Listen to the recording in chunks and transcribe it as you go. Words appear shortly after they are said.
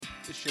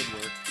This should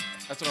work.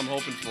 That's what I'm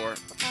hoping for.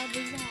 How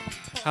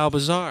bizarre. How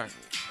bizarre.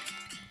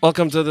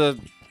 Welcome to the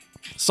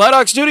Sly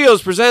Dog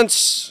Studios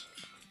presents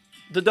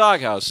The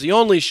Doghouse, the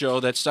only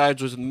show that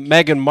sides with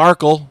Meghan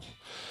Markle.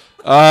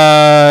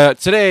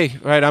 Today,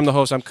 right, I'm the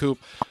host, I'm Coop.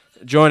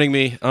 Joining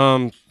me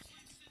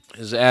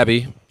is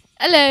Abby.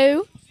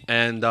 Hello.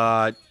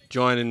 And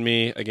joining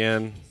me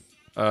again,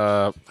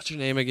 what's your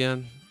name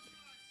again?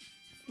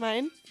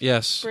 Mine?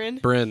 Yes.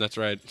 Brynne. Brynne, that's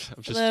right.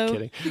 I'm just Hello.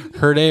 kidding.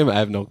 Her name, I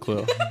have no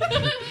clue.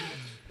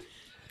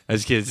 I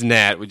just kidding. It's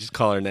Nat. We just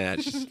call her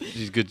Nat.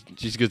 She's good.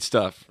 She's good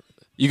stuff.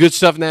 You good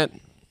stuff, Nat?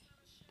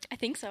 I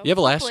think so. You have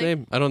a last Hopefully.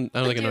 name? I don't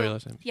think I know your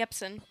last name.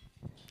 Yepsen.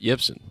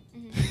 Yipson.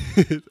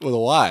 With a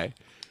Y.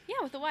 Yeah,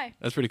 with a Y.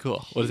 That's pretty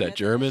cool. What is that?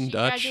 German? She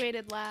Dutch?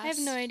 graduated last. I have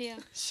no idea.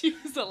 She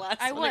was the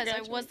last I one.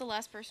 was the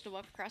last person to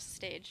walk across the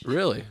stage.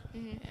 Really?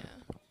 Mm-hmm.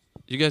 Yeah.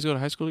 You guys go to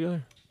high school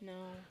together? No.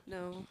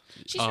 No.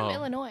 She's Oh. from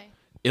Illinois.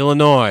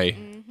 Illinois.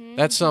 Mm-hmm.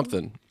 That's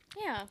something.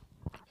 Yeah.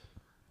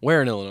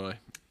 Where in Illinois?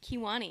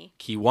 Kewanee.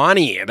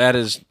 Kewanee. That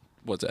is,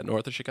 what's that,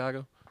 north of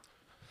Chicago?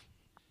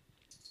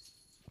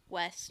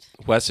 West.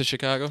 West of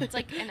Chicago? It's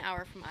like an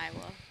hour from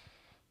Iowa.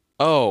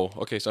 Oh,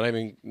 okay, so not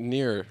even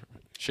near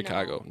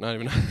Chicago. Not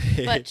even.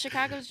 But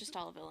Chicago's just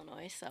all of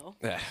Illinois, so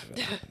I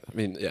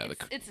mean, yeah.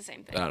 it's the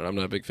same thing. I don't know. I'm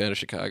not a big fan of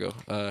Chicago.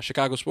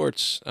 Chicago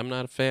sports. I'm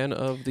not a fan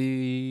of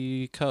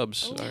the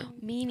Cubs. Oh, Sorry.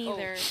 me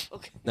neither.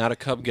 Okay. Not a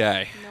Cub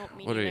guy. Nope,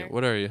 me What are neither. you?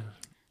 What are you?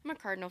 I'm a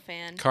Cardinal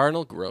fan.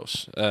 Cardinal?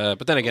 Gross.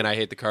 But then again, I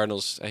hate the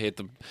Cardinals. I hate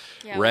the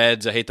Yeah.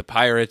 Reds. I hate the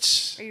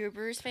Pirates. Are you a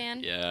Brewers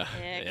fan? Yeah.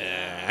 Heck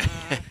Yeah.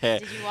 yeah.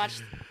 Did you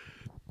watch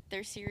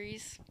their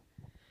series?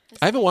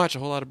 I haven't watched a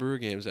whole lot of Brewer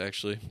games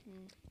actually.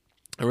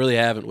 I really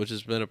haven't, which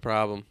has been a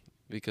problem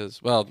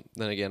because, well,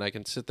 then again, I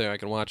can sit there, I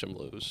can watch them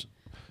lose,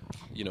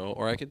 you know,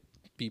 or I could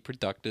be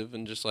productive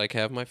and just like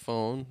have my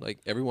phone, like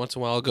every once in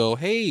a while, I'll go,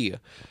 hey,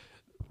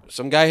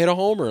 some guy hit a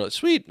homer,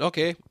 sweet,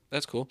 okay,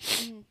 that's cool.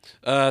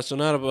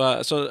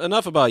 So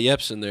enough about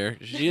Yepsen there.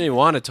 She didn't even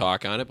want to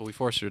talk on it, but we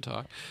forced her to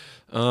talk.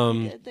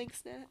 Good.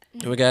 Thanks, Nat.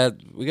 And we got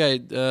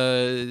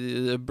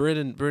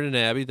Brynne and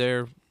Abby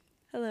there.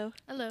 Hello.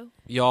 Hello.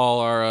 Y'all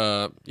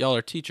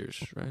are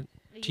teachers, right?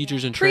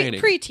 Teachers in training.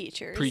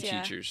 Pre-teachers.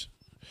 Pre-teachers.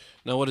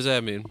 Now, what does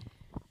that mean?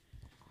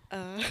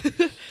 Yeah.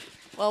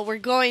 Well, we're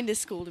going to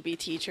school to be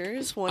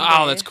teachers one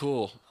Oh, day. that's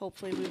cool.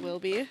 Hopefully we will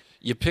be.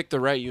 You picked the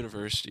right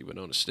university,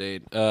 Winona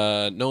State,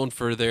 known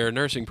for their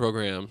nursing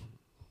program.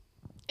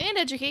 And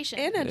education.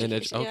 And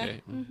education,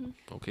 Okay,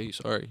 okay,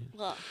 sorry.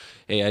 Well,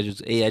 Hey, I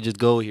just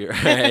go here.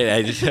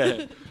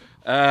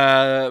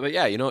 But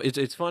yeah, you know,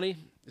 it's funny.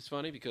 It's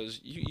funny because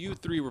you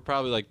three were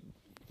probably like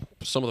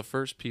some of the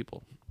first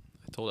people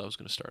I told I was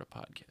going to start a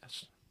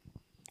podcast,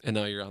 and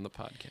now you're on the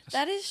podcast.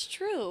 that is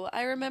true.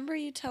 I remember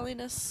you telling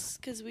us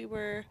because we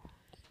were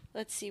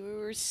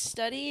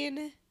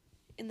studying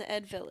in the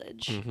Ed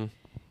Village, and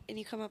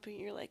you come up and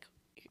you're like,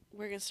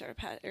 "We're gonna start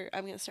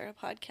I'm gonna start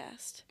a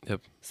podcast."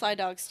 Yep. Sly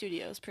Dog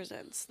Studios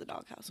presents The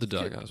Doghouse. The with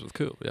Coop. Doghouse with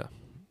Coop. Yeah,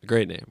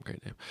 great name.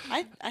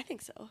 I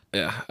think so.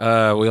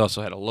 Yeah. We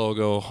also had a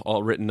logo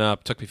all written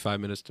up. Took me 5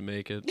 minutes to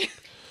make it.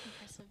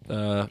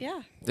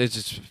 Yeah. It's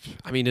just,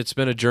 I mean, it's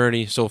been a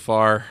journey so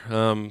far.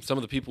 Some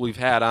of the people we've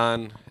had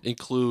on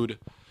include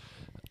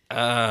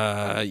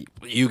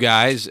you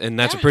guys, and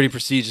that's a pretty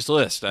prestigious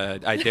list,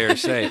 I dare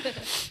say.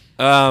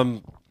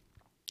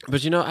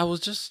 But, you know, that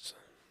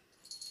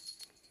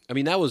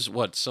was,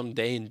 some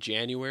day in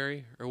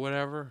January or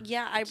whatever?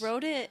 Yeah, I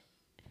wrote it.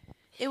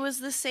 It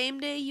was the same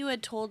day you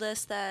had told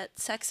us that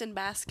Sex and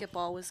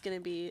Basketball was going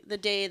to be, the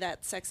day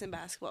that Sex and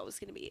Basketball was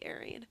going to be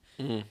airing.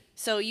 Mm-hmm.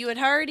 So you had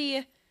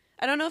already,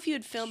 I don't know if you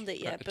had filmed it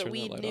yet, but Turn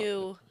we that light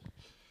knew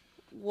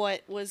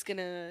what was going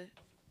to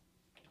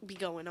be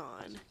going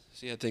on.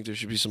 See, I think there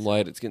should be some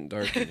light. It's getting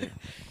dark in here.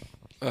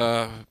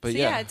 But So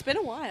yeah, it's been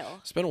a while.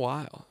 it's been a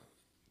while.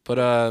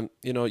 But,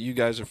 you know, you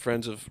guys are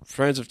friends of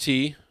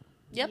T.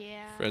 Yep.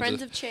 Yeah.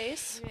 Friends of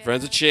Chase.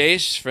 Friends of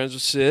Chase, friends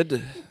of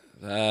Sid.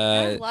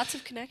 Yeah, lots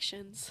of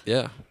connections.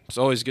 Yeah, it's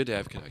always good to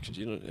have connections.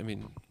 You know, I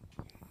mean,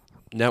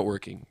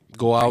 networking.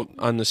 Go out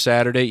on the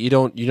Saturday.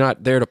 You're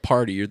not there to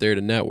party. You're there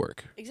to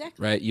network.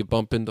 Exactly. Right? You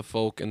bump into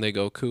folk and they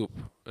go, Coop.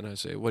 And I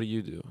say, what do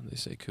you do? And they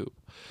say, Coop.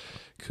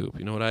 Coop,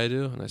 you know what I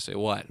do? And I say,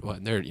 what?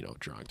 And they're,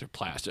 drunk. They're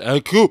plastic.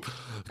 Coop.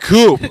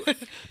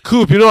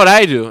 Coop, you know what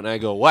I do? And I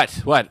go, what?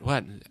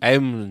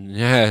 I'm,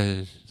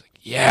 it's like,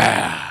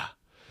 yeah.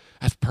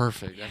 That's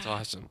perfect. That's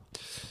awesome.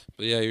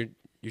 But yeah,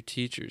 you're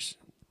teachers.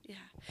 Yeah.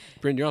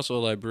 Brynne, you're also a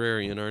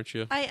librarian, aren't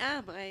you? I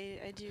am.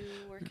 I do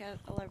work at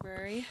a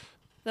library.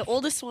 The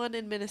oldest one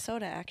in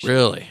Minnesota, actually.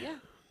 Really? Yeah.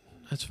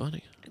 That's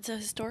funny. It's a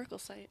historical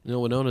site. You know,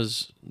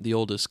 Winona's the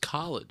oldest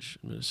college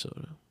in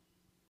Minnesota.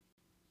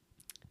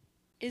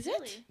 Is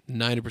it?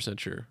 90%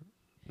 sure.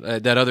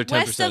 That other 10%.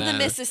 West of the I don't-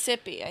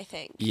 Mississippi, I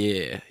think.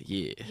 Yeah.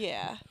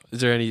 Yeah,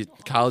 Is there any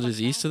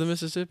colleges east of the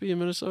Mississippi in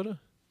Minnesota?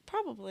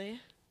 probably.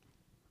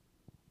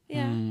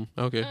 Yeah.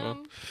 Okay.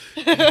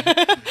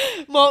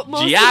 Well.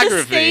 Most Geography. of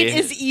the state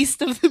is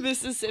east of the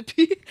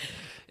Mississippi.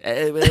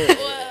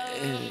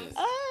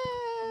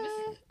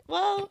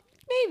 Well,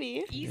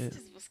 Maybe. East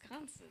is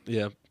Wisconsin.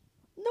 Yeah.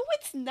 No,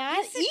 it's not.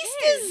 Yes, it East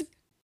is. is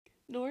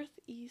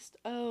northeast.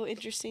 Oh,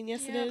 interesting.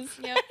 Yes, it is.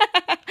 Yep.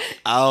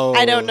 Oh.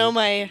 I don't know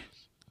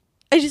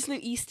I just know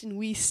east and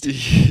west.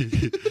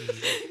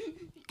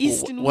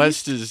 East and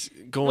West is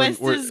going.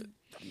 West we're- is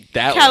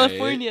that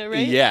California, way.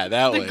 right? Yeah,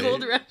 that the way.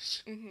 gold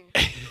rush. Mm-hmm.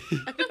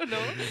 I don't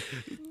know.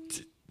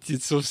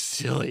 It's so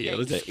silly. It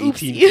was at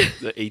Oopsie.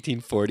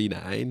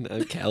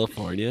 1849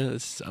 California.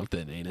 It's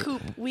something, ain't it?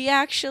 Coop, we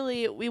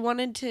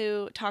wanted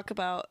to talk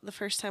about the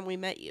first time we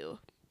met you.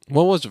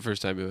 When was the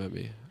first time you met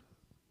me?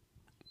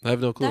 I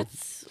have no clue.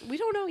 We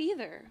don't know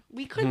either.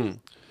 We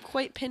couldn't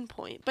quite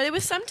pinpoint, but it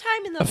was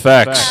sometime in the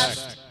Facts.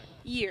 past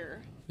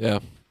year. Yeah.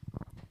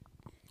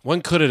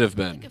 When could it have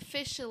been? Like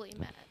officially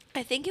met.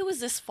 I think it was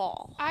this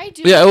fall. I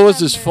do. Yeah, it was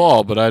this remember-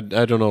 fall, but I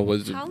don't know.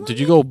 How long Did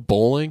you go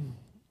bowling?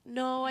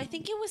 No, I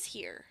think it was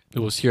here. It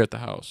was here at the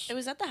house. It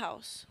was at the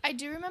house. I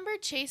do remember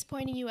Chase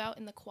pointing you out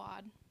in the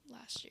quad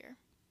last year.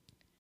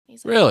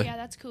 He's Really? Yeah,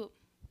 that's Coop.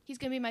 He's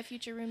gonna be my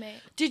future roommate.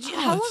 Did you? Oh,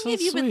 how long that's so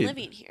have you been sweet.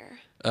 living here?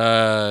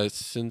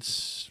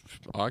 Since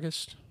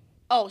August.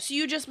 Oh, so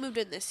you just moved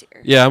in this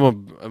year? Yeah,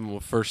 I'm a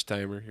first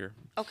timer here.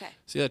 Okay.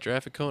 See that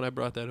traffic cone? I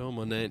brought that home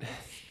one night.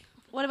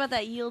 What about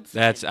that yield?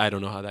 sign? I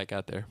don't know how that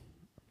got there.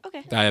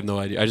 Okay. I have no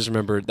idea. I just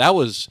remember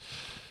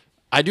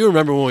I do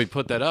remember when we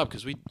put that up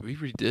because we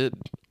redid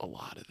a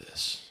lot of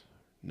this.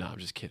 No, I'm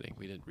just kidding.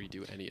 We didn't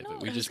redo any of No,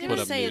 it. We I was just gonna put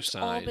up say new it's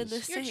all signs. been the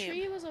Your same.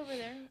 tree was over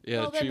there. Yeah,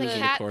 well, the then tree the was in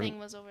the cat corner. thing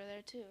was over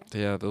there too.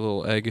 Yeah, the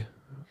little egg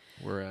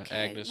where Okay,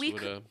 Agnes we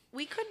would.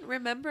 We couldn't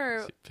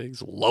remember.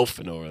 Pig's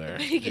loafing over there.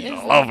 Pig She's is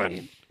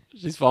loafing.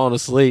 She's falling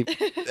asleep.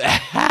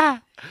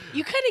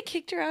 You kind of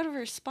kicked her out of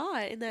her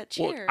spot in that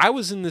Well, chair. I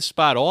was in this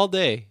spot all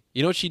day.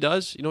 You know what she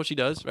does?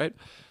 Right?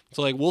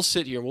 So like we'll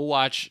sit here and we'll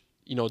watch,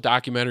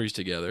 documentaries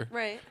together,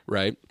 right,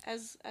 right?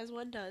 as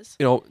one does.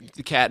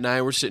 The cat and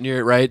I were sitting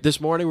here, right? This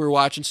morning we were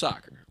watching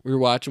soccer. We were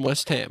watching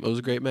West Ham. It was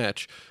a great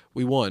match.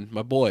 We won,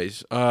 my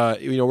boys.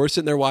 We're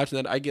sitting there watching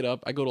that. I get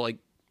up, I go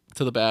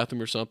to the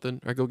bathroom or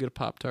something, or I go get a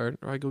Pop-Tart,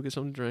 or I go get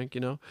something to drink,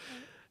 And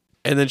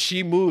then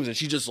she moves and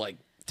she just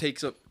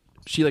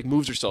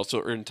moves herself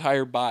so her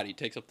entire body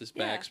takes up this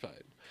back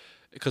side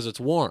because it's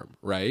warm,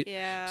 right?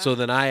 Yeah. So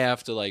then I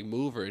have to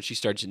move her and she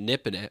starts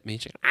nipping at me.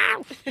 She's like,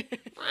 ow,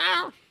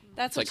 ow.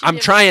 That's It's what like, she I'm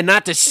did trying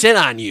not to sit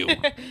on you.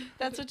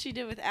 That's what she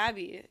did with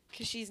Abby,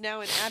 because she's now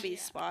in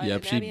Abby's spot. Yep,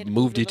 and she Abby had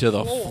moved you to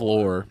the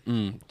floor.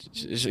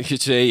 She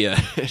could say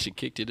she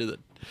kicked you to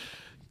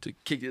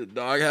the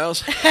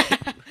doghouse.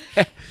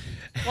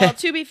 Well,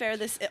 to be fair,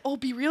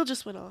 Be Real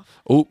just went off.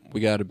 Oh, we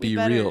gotta be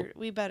real.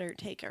 We better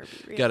take our Be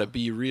Real. Gotta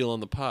be real on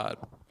the pod.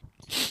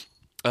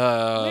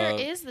 Where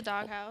is the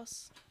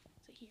doghouse?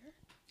 Is it here?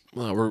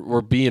 Well,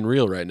 we're being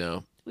real right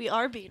now. We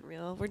are being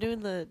real. We're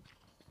doing the.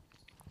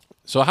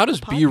 So how does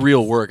be Podcast.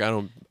 real work? I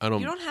don't.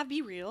 You don't have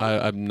Be Real.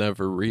 I'm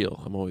never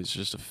real. I'm always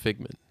just a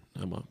figment.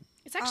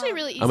 It's actually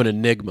really easy. I'm an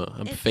enigma.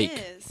 I'm It fake.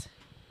 is.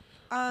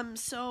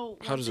 So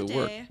How once does a it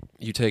work? day-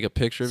 You take a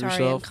picture of Sorry,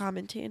 yourself. I'm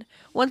commenting.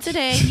 Once a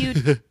day,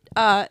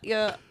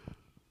 your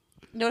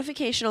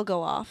notification will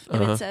go off,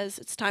 and Uh-huh. it says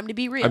it's time to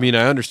be real. I mean,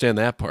 I understand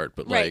that part,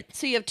 but right.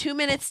 So you have 2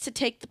 minutes to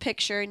take the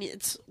picture, and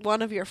it's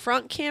one of your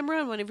front camera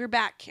and one of your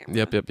back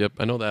camera. Yep.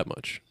 I know that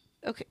much.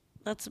 Okay,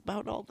 that's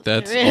about all.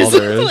 That's there is. all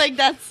there is? Like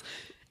that's,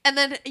 and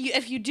then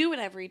if you do it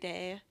every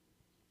day,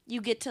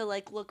 you get to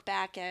look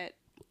back at.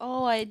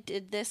 Oh, I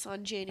did this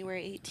on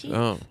January 18th.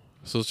 Oh,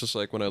 so it's just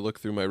like when I look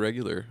through my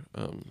regular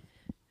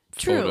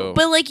True, photo.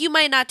 but you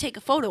might not take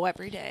a photo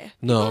every day.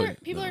 No,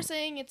 People are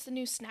saying it's the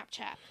new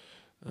Snapchat.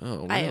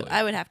 Oh, really?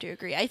 I would have to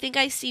agree. I think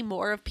I see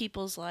more of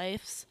people's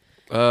lives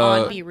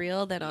Uh, on Be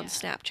Real than on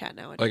Snapchat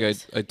like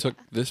nowadays. I took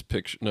this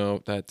picture. No,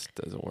 that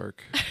doesn't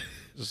work.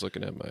 Just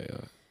looking at my.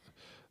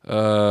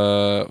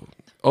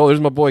 Oh, there's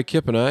my boy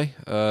Kip and I.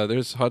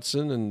 There's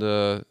Hudson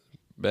and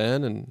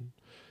Ben and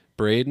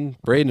Braden.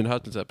 Braden and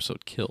Hudson's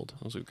episode killed.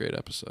 That was a great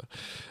episode.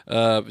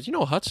 But you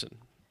know Hudson.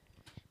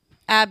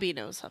 Abby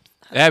knows something.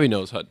 Abby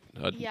knows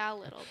Hudson. Yeah, a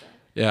little bit.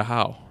 Yeah,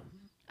 how?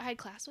 I had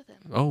class with him.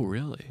 Oh,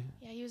 really?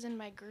 Yeah, he was in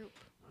my group.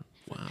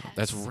 for Wow, PES.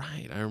 that's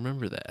right. I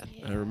remember that.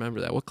 I Yeah.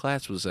 remember that. What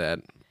class was that?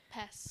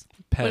 PES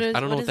Pet. I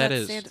don't know what that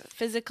is. stand for?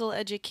 Physical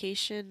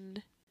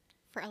education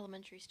for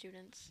elementary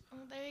students. Oh,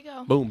 there you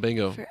go. Boom,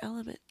 bingo. for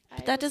element. I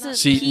But that was not-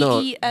 doesn't. See,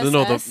 no,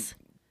 PESS.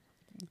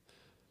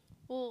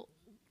 Well,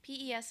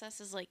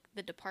 PESS is like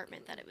the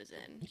department that it was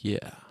in.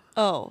 Yeah.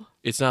 Oh,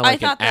 It's not I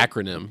like an thought that-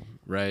 acronym,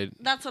 right?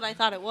 that's what I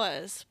thought it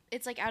was.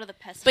 It's like out of the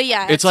PES. But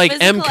yeah, It's like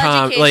physical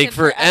MCOM, education like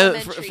for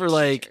elementary for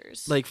like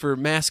teachers. like for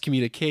mass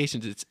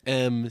communications, it's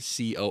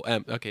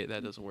MCOM. Okay,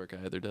 that doesn't work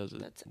either, does it?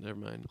 That's it. Never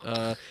mind.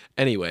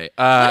 Anyway,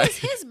 What is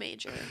his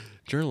major?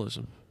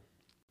 journalism.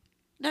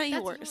 Not That's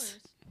yours.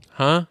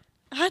 Huh?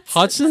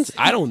 Hudson's?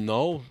 I don't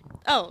know.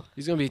 Oh,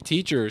 He's gonna be a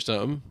teacher or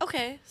something.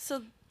 okay.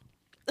 So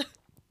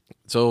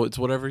So it's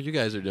whatever you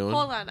guys are doing.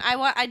 hold on.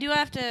 I do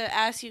have to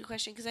ask you a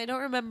question because I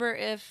don't remember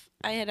if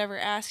I had ever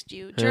asked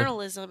you.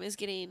 Journalism is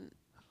getting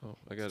Oh,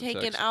 I got a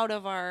taken text. out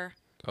of our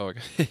Oh,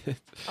 okay.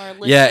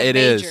 list yeah, of it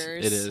is.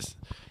 majors. It is.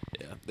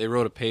 Yeah, they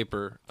wrote a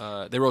paper.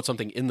 They wrote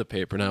something in the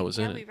paper, and I was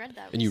in we it. read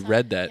that. And We you saw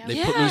read it. that. Yeah, They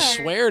we put Yeah. me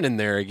swearing in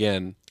there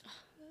again.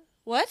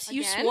 What?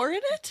 You Again? swore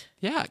in it?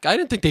 Yeah, I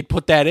didn't think they'd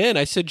put that in.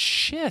 I said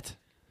shit.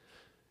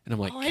 And I'm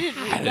like, Oh, I didn't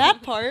God. read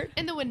that part.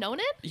 In the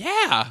Winona?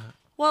 Yeah.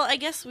 Well, I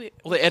guess we.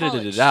 Well, they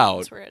edited college it out.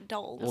 students were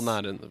adults. Well,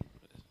 not in the.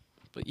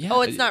 But yeah.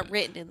 Oh, it's not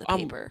written in the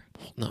paper.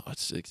 No, it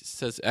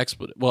says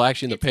expletive. Well,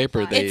 actually, in the It's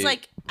paper, implied. they. It's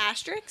like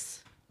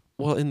asterisks.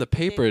 Well, in the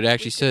paper, it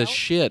actually leaked it says out?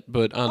 shit,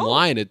 but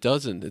online it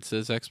doesn't. It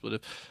says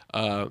expletive.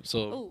 So,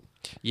 Oh.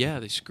 yeah,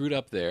 they screwed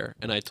up there.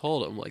 And I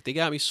told them, like, they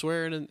got me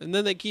swearing, and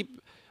then they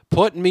keep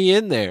putting me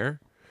in there,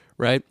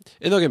 right?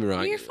 And don't get me wrong.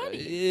 Well, you're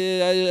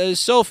funny.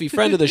 Sophie,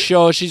 friend of the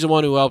show, she's the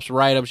one who helps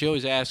write them. She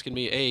always asking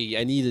me, hey,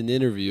 I need an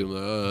interview.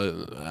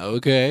 I'm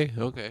like, okay.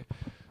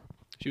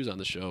 She was on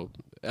the show.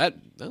 That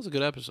was a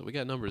good episode. We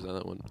got numbers on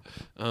that one.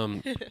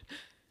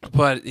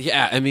 But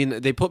yeah, I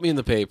mean, they put me in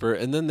the paper,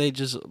 and then they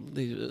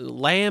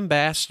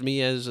lambast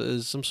me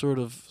as some sort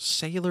of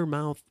sailor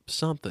mouth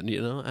something,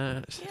 you know?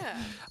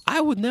 Yeah.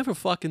 I would never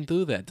fucking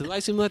do that. Do I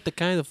seem like the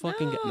kind of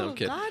fucking? No, I'm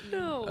kidding. God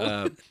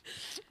no.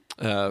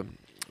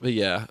 But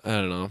yeah, I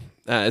don't know.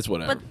 It's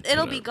whatever. but It's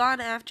it'll be whatever.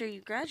 gone after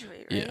you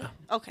graduate, right? Yeah.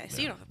 Okay,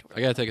 so you don't have to worry.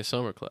 I gotta take a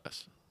summer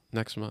class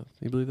next month.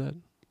 You believe that?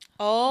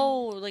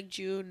 Oh, like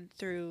June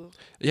through.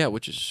 Yeah,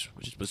 which is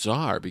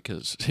bizarre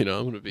because I'm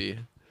gonna be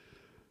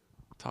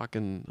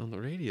talking on the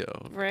radio,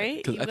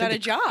 Right? 'Cause You I got think a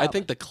job. I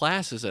think the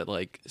class is at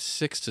like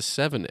 6 to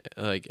 7,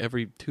 like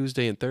every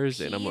Tuesday and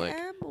Thursday, and I'm like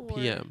PM or-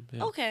 PM.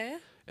 Yeah. Okay.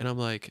 And I'm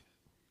like,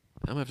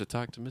 I'm gonna have to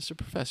talk to Mr.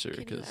 Professor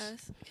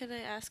because Can I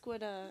ask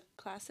what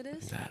class it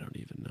is? I don't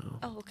even know.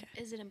 Oh, okay.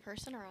 Is it in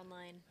person or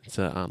online? It's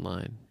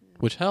online,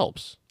 which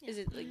helps. Is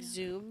it like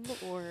Zoom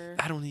or?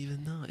 I don't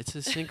even know. It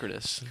says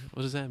synchronous.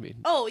 What does that mean?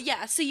 Oh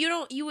yeah, so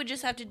you would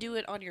just have to do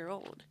it on your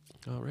own.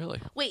 Oh, really?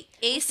 Wait,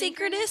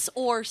 asynchronous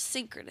or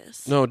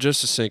synchronous? No,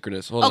 just a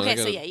synchronous. Hold on. I Okay,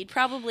 so gotta- yeah, you'd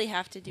probably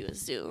have to do a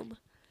Zoom.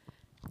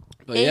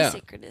 But yeah.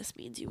 Asynchronous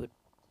means you would.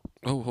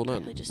 Oh, hold on.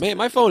 Probably just Man, do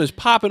my it. phone is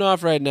popping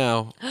off right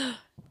now.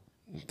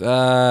 It's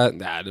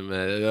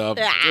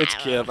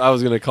Kip. I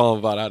was gonna call him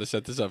about how to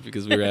set this up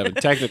because we were having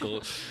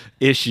technical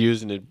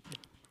issues and it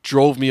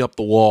drove me up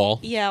the wall.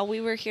 Yeah,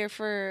 we were here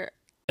for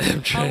I'm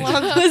how trying-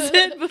 long was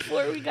it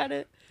before we got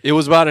it? It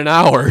was about an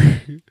hour,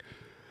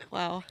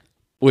 Wow.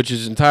 which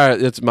is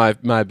it's my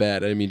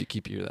bad. I didn't mean to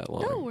keep you here that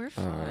long. No, we're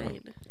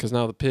fine. Because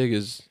now the pig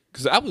is.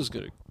 Because I was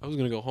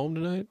gonna go home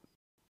tonight,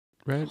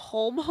 right?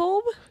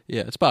 Home?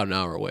 Yeah, it's about an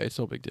hour away. It's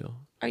no big deal.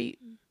 Are you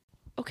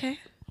okay?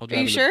 I'll Are drive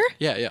you in the- sure?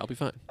 Yeah, I'll be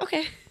fine.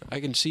 Okay. I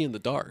can see in the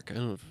dark. I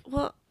don't know.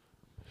 Well,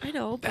 I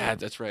know, but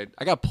That's right.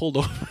 I got pulled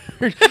over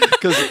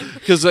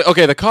because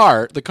okay, the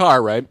car,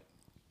 right,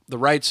 the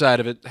right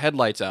side of it,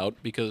 headlights out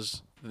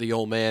because the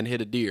old man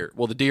hit a deer.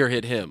 Well, the deer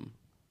hit him.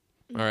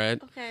 All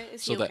right. okay.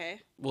 Is So he that-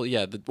 okay? Well,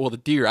 yeah. The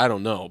deer, I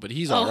don't know, but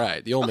he's all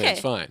right. The old okay. man's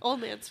fine. Old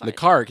man's fine. The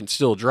car can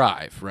still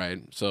drive,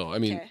 right? So I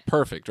mean, Okay.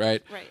 perfect,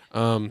 right? Right.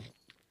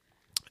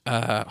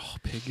 Oh,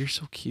 pig, you're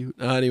so cute.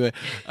 Anyway,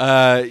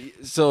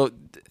 so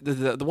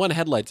the one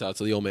headlights out,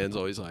 so the old man's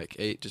always like,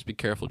 "Hey, just be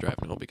careful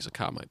driving home because a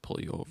cop might pull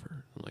you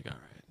over." I'm like, "All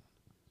right."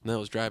 And I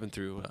was driving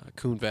through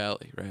Coon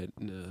Valley, right?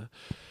 And,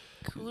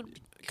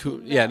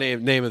 Coon yeah, Valley.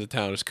 name of the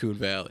town is Coon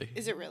Valley.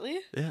 Is it really?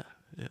 Yeah.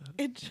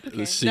 Okay.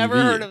 CV.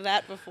 Never heard of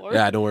that before.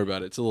 Yeah, don't worry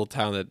about it. It's a little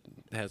town that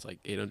has like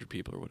 800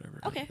 people or whatever.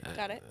 Okay,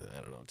 got it.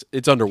 I don't know.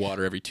 It's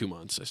underwater every 2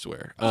 months, I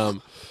swear.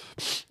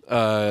 Last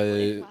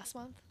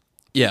month?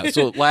 Yeah,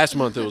 so last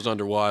month it was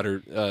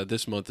underwater.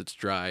 This month it's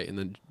dry, and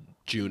then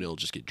June it'll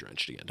just get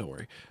drenched again. Don't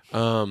worry.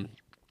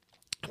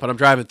 But I'm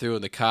driving through,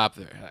 and the cop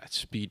there, that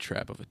speed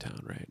trap of a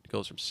town, right? It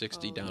goes from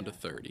 60 down to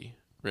 30,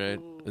 right?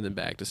 And then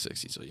back to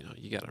 60. So,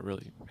 you got to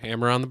really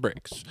hammer on the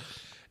brakes.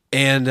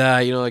 And,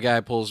 the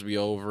guy pulls me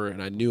over,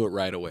 and I knew it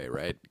right away,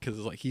 right? Because,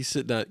 he's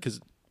sitting on, because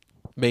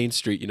Main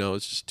Street,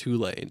 it's just 2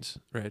 lanes,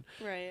 right?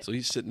 Right. So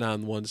he's sitting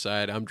on one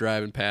side. I'm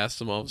driving past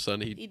him. All of a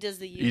sudden, He does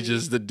the he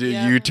just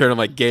Yeah. U-turn. I'm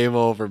like, game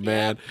over,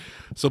 man.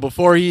 So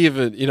before he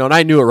even, and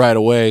I knew it right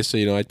away. So,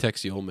 I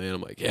text the old man.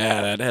 I'm like,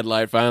 yeah, that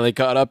headlight finally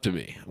caught up to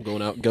me. I'm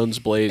going out guns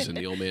blazing.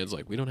 The old man's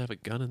like, we don't have a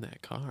gun in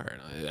that car.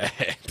 And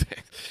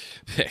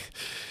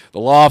the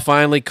law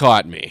finally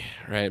caught me,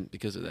 right?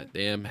 Because of that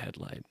damn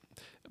headlight.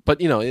 But,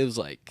 it was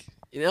like,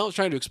 I was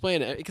trying to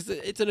explain it because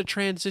it's in a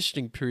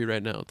transitioning period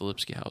right now at the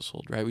Lipsky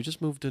household, right? We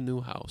just moved to a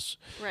new house.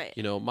 Right.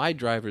 My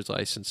driver's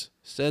license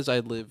says I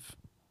live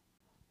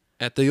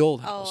at the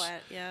old house.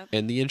 Yeah.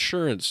 And the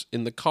insurance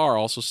in the car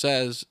also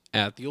says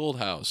at the old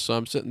house. So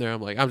I'm sitting there,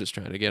 I'm like, I'm just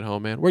trying to get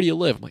home, man. Where do you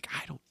live? I'm like,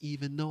 I don't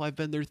even know. I've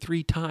been there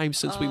 3 times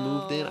since we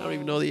moved in. I don't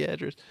even know the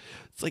address.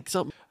 It's like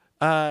something,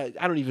 I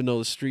don't even know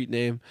the street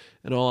name,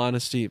 in all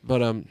honesty.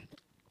 But,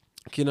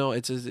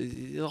 it's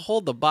a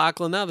whole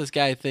debacle. And now this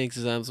guy thinks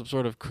I'm some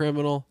sort of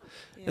criminal.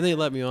 Yeah. And they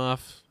let me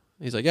off.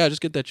 He's like, yeah, just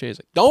get that change.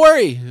 Like, don't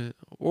worry.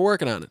 We're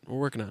working on it.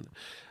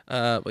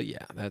 But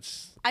yeah,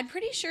 that's... I'm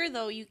pretty sure,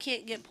 though, you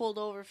can't get pulled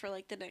over for,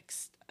 the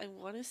next, I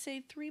want to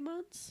say 3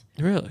 months.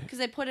 Really? Because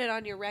I put it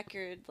on your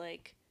record,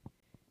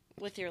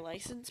 with your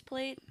license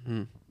plate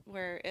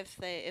where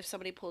if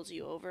somebody pulls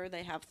you over,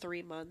 they have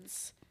 3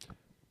 months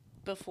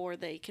before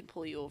they can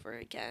pull you over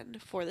again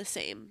for the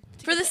same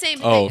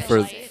Oh, thing.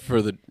 for Light. the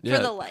yeah.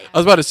 For the light. I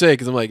was about to say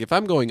because I'm like, if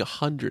I'm going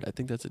 100, I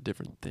think that's a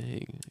different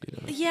thing. You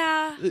know?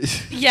 Yeah.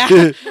 Yeah.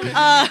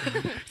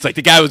 It's like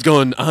the guy was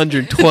going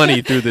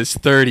 120 through this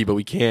 30, but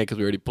we can't because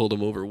we already pulled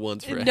him over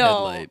once for a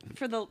headlight.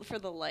 for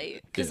the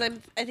light, because Yeah.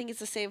 I think it's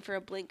the same for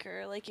a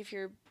blinker. Like if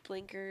your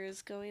blinker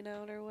is going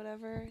out or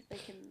whatever, they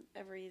can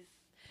every.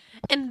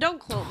 And don't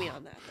quote me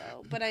on that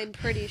though, but I'm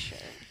pretty sure.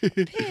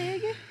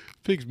 Pig.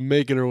 Pig's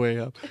making her way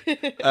up.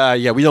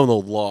 Yeah, we don't know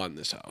law in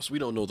this house. We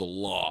don't know the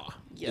law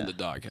in the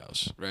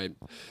doghouse, right?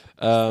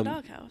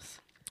 Doghouse.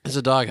 It's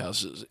a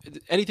doghouse.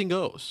 Anything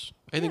goes.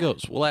 Anything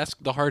goes. We'll ask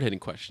the hard-hitting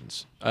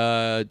questions.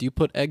 Do you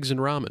put eggs in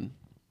ramen?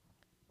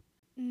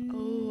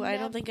 Oh, I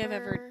don't think I've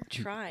ever Never.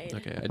 tried.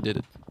 Okay, I did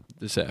it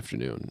this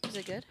afternoon. Is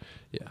it good?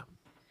 Yeah,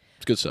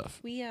 it's good stuff.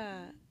 We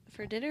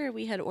for dinner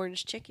we had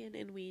orange chicken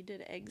and we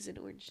did eggs and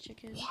orange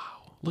chicken.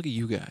 Wow, look at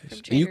you guys. From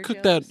And you Trader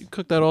cooked that? Joe's. You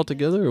cooked that all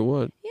together or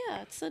what?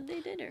 Yeah, it's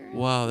Sunday dinner.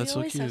 Wow, that's we so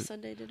always have cute.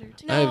 Sunday dinner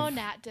too. No, I've-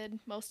 Nat did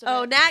most of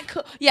Oh, it. Nat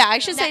cooked. Yeah, I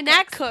should say Nat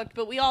Nat cooked. cooked,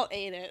 but we all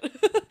ate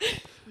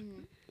it.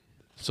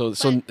 So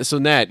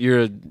Nat,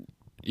 you're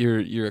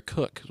a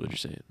cook. Is what you're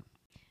saying?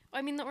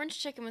 I mean, the orange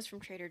chicken was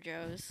from Trader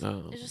Joe's.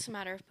 Oh. It's just a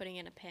matter of putting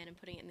it in a pan and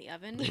putting it in the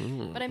oven.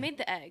 Mm. But I made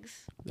the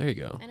eggs. There you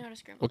go. I know how to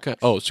scramble. What kind? eggs.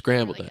 Oh, They're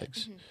scrambled really good.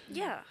 eggs. Mhm.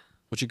 Yeah.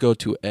 What's your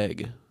go-to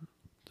egg?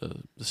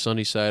 The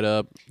sunny side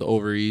up, the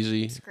over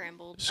easy,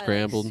 Scrambled.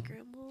 scrambled,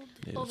 Scrambled.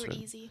 yeah, that's Over right.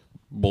 easy.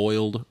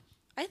 boiled.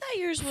 I thought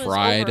yours was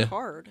Fried. over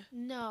hard.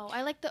 No,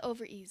 I like the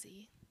over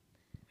easy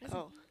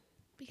Oh.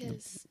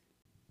 because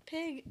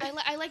Pig.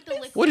 I like the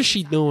liquid. What is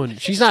she inside. doing?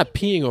 She's not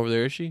peeing over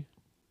there, is she?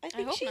 I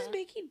think hope she's not.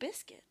 making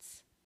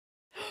biscuits.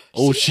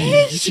 Oh, She's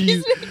making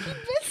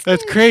biscuits.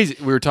 That's crazy.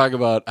 We were talking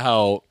about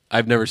how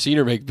I've never seen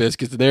her make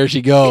biscuits, and there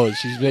she goes.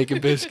 She's making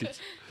biscuits.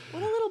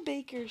 What a little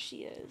baker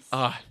she is.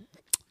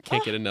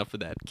 Can't get enough of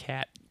that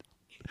cat.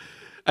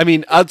 I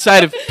mean,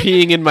 outside of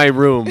peeing in my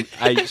room,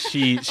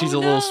 she's Oh, a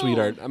little no.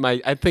 sweetheart. I'm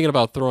thinking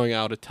about throwing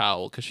out a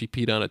towel because she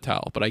peed on a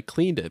towel, but I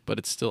cleaned it, but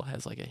it still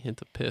has like a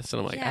hint of piss, and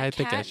I'm like, Yeah, I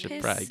think I cat should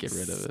piss probably get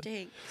rid of it.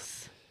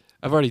 stinks.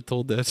 I've already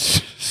told that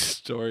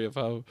story of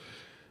how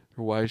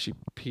or why she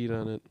peed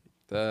on it.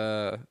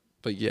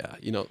 But yeah,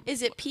 you know,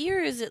 Is it pee or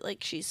is it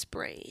like she's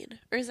spraying?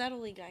 Or is that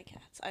only guy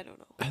cats? I don't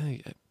know. I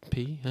think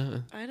pee.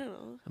 I don't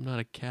know. I'm not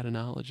a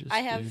catanologist. I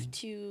have dude.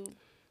 two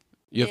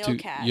You have male two.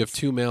 cats, You have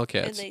two male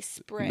cats. and they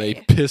spray. They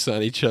piss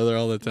on each other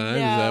all the time.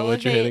 Is that No,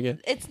 what you're they- hitting at?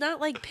 It's not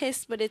like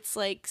piss, but it's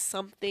like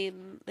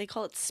something they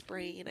call it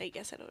spraying. I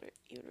guess I don't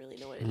even really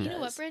know what it Hmm. does. You know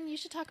what, Brynne? You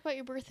should talk about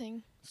your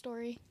birthing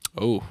story.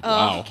 Oh,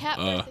 wow. Cat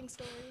birthing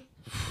story.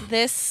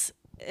 This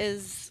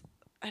is.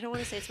 I don't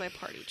want to say it's my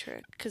party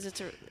trick because it's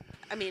a.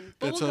 I mean,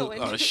 but That's we'll go a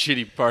into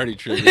shitty party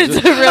trick. It's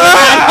a really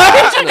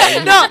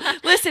bad No,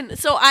 listen.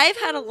 So I've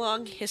had a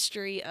long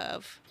history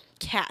of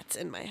cats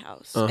in my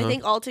house. I Uh-huh.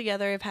 think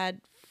altogether I've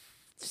had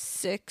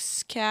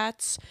 6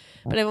 cats,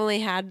 but I've only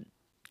had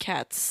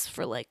cats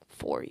for like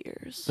 4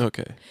 years.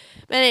 Okay.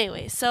 But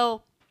anyway,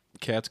 so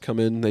Cats come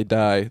in, they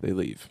die, they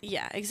leave.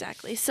 yeah,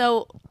 exactly.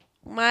 So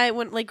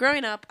when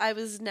growing up, I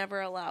was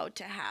never allowed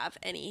to have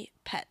any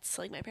pets.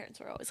 Like my parents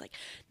were always like,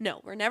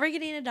 "No, we're never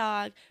getting a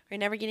dog. We're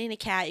never getting a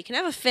cat. You can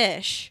have a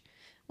fish,"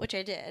 which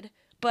I did,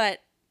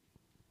 but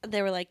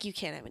they were like, "You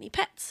can't have any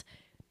pets."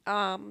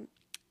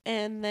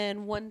 And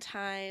then one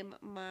time,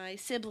 my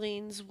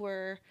siblings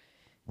were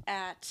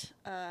at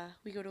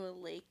we go to a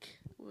lake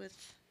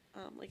with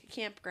like a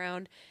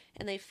campground,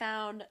 and they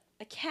found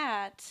a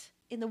cat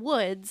in the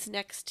woods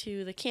next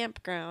to the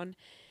campground.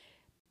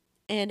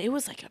 And it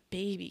was like a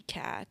baby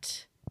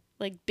cat.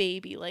 Like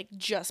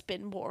just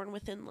been born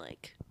within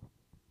like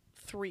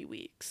 3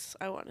 weeks,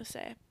 I want to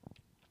say.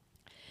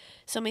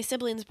 So my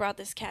siblings brought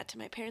this cat to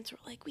my parents. Were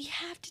like, "We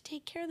have to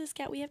take care of this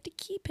cat. We have to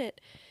keep it."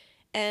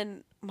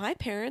 And my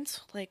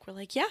parents were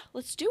like, "Yeah,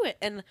 let's do it."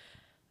 And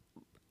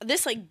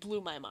this blew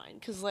my mind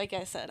because, like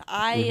I said,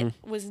 I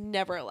was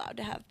never allowed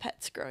to have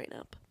pets growing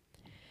up.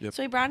 Yep.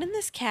 So we brought in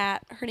this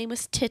cat. Her name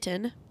was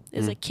Titten.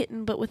 Is a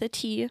kitten, but with a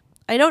T.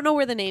 I don't know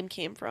where the name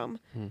came from.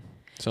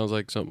 Sounds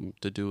like something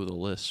to do with a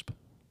lisp.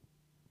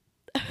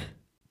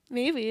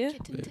 Maybe.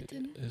 Kitten,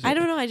 kitten. Is I it?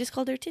 don't know. I just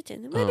called her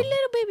Titten. Maybe Oh.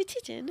 little baby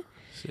Titten.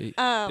 See,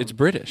 Um, it's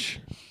British.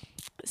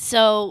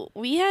 So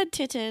we had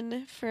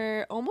Titten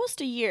for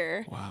almost a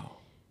year. Wow.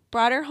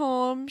 Brought her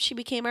home. She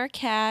became our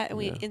cat, and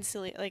we Yeah.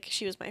 instantly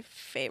she was my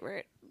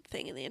favorite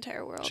thing in the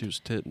entire world. She was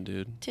titting,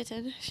 dude.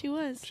 Titten. She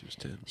was. She was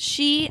titting.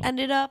 She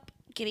ended up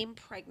getting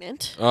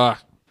pregnant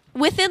Ah.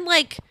 within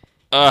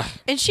Ah.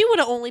 and she would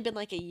have only been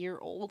a year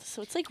old.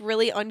 So it's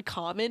really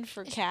uncommon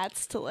for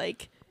cats to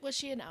Was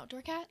she an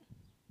outdoor cat?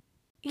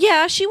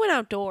 Yeah, she went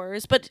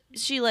outdoors, but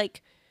she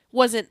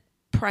wasn't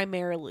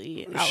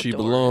primarily outdoors. She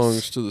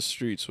belongs to the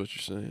streets, what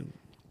you're saying.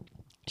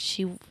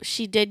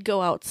 She did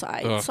go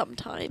outside Ugh.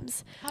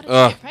 sometimes. How did she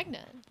Ugh. get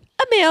pregnant?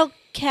 A male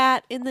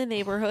cat in the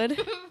neighborhood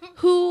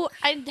who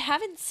I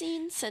haven't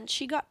seen since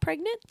she got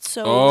pregnant.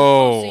 So,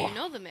 So you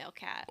know the male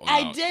cat.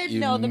 I did You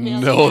know the male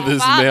know cat.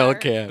 this Father. male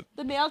cat.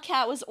 The male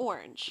cat was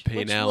orange, Paying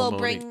which alimony. we'll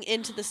bring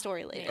into the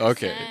story later.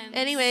 Okay.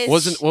 Anyways,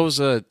 What was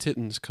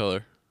Titten's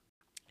color?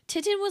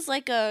 Titten was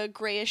like a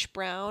grayish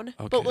brown,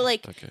 but Okay,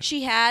 like okay.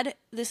 she had.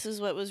 This is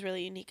what was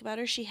really unique about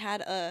her. She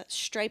had a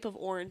stripe of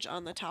orange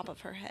on the top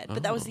of her head,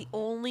 but that was the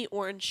only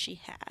orange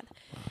she had.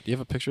 Do you have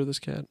a picture of this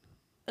cat?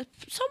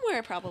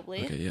 Somewhere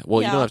probably. Okay, yeah.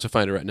 Well, you Yeah. don't have to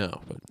find it right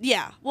now, but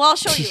Yeah. Well, I'll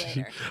show you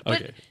later.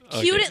 But Okay,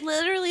 cute, okay.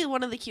 literally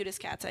one of the cutest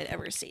cats I'd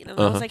ever seen. And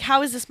I was like,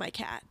 how is this my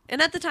cat?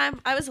 And at the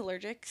time, I was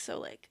allergic. So,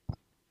 like,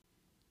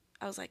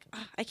 I was like,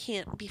 I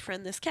can't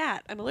befriend this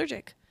cat. I'm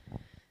allergic.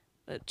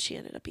 But she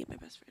ended up being my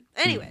best friend.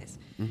 Anyways,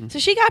 so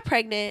she got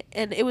pregnant.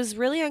 And it was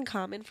really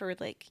uncommon for,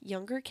 like,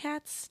 younger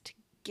cats to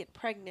get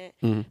pregnant.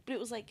 But it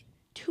was, like,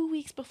 2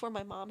 weeks before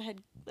my mom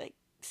had, like,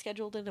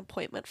 scheduled an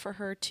appointment for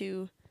her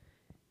to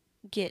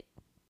get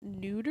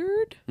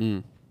neutered.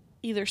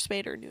 Either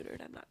spayed or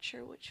neutered. I'm not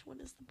sure which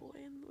one is the boy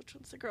and which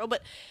one's the girl.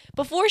 But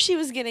before she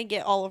was going to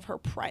get all of her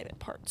private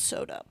parts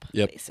sewed up,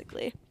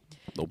 basically.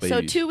 no babies.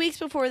 So 2 weeks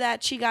before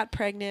that, she got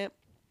pregnant.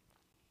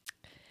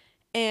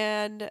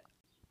 And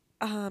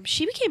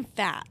she became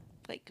fat.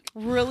 Like,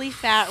 really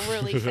fat,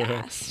 really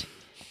fast.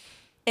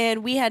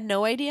 And we had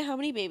no idea how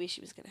many babies she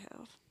was going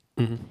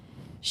to have.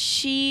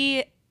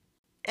 She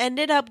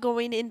ended up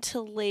going into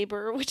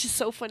labor, which is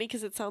so funny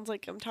because it sounds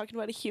like I'm talking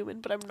about a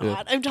human, but I'm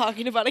not. I'm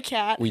talking about a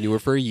cat. We knew her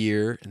for a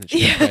year, and then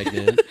she got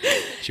pregnant.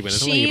 She went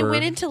into labor. She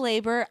went into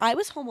labor. I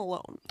was home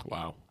alone.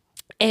 Wow.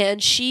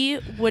 And she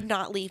would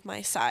not leave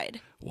my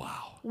side.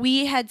 Wow.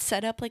 We had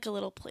set up like a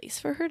little place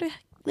for her to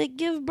like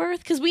give birth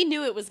because we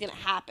knew it was gonna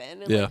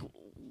happen. And, Yeah.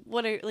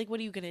 what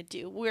are you gonna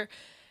do? We're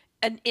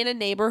in a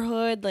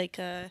neighborhood, like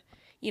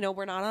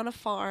we're not on a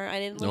farm. I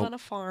didn't live on a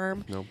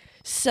farm. Nope.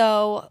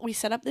 So we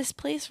set up this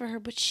place for her,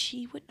 but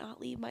she would not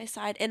leave my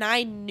side. And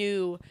I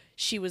knew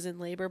she was in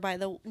labor by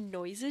the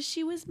noises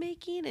she was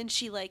making. And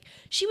she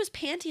was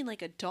panting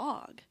like a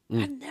dog.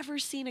 I've never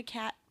seen a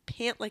cat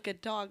pant like a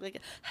dog. Like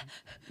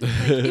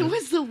it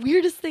was the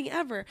weirdest thing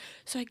ever.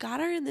 So I got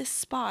her in this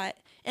spot.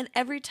 And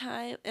every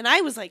time, and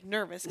I was like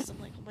nervous because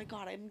I'm like, oh my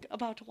God, I'm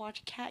about to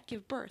watch a cat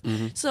give birth.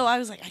 So I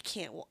was like, I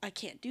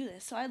can't do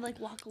this. So I'd like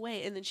walk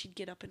away and then she'd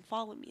get up and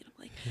follow me. And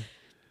I'm like,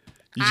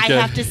 I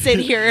have to sit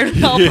here and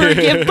help her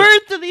give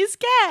birth to these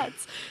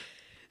cats.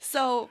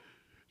 So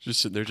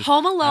Just sitting there, just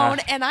home alone,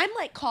 and I'm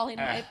like calling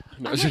my,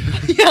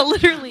 yeah,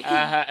 literally.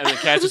 and the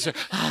cat just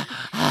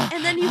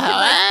And then you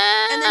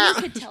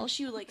could tell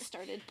she like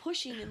started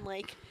pushing and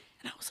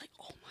I was like,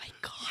 oh my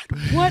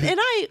God, what? And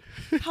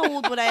how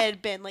old would I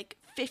have been? Like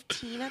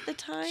 15 at the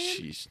time?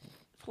 Jeez.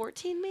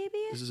 14 maybe?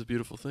 This is a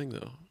beautiful thing,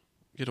 though.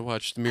 You get to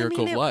watch the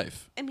miracle of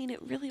life. I mean,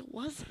 it really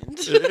wasn't.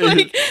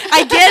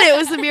 I get it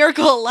was the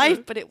miracle of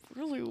life, but it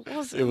really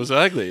wasn't. It was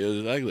ugly. It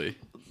was ugly.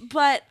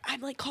 But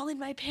I'm like calling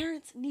my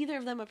parents. Neither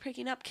of them are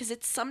picking up because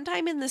it's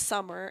sometime in the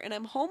summer and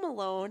I'm home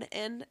alone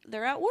and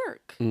they're at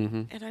work.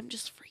 And I'm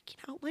just freaking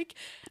out. Like,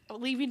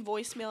 leaving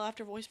voicemail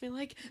after voicemail.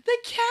 Like, the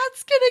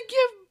cat's going to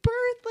give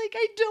birth. Like,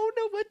 I don't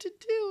know what to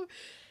do.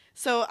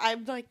 So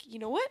I'm like, you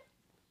know what?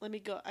 Let me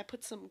go. I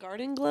put some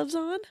garden gloves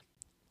on.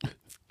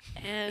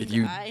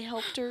 And I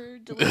helped her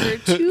deliver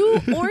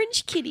 2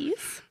 orange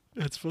kitties.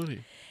 That's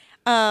funny.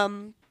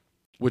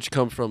 Which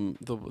come from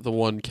the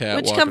one cat.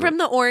 Which come from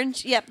the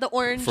orange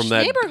from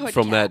that, neighborhood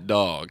from cat. that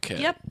dog cat.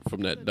 Yep.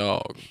 From that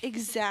dog.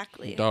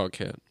 Exactly. Dog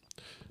cat.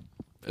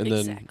 And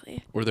Exactly.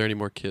 then, were there any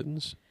more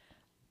kittens?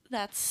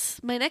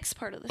 That's my next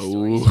part of the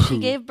story. Ooh. So she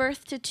gave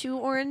birth to 2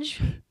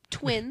 orange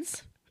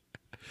twins,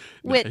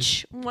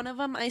 which one of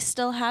them I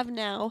still have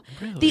now.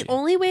 Really? The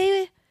only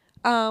way,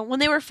 when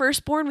they were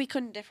first born, we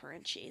couldn't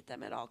differentiate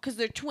them at all because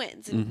they're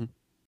twins. And,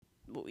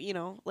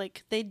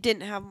 they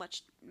didn't have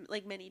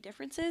many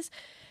differences.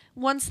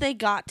 Once they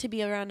got to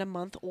be around a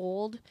month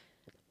old,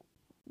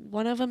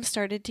 one of them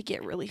started to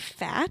get really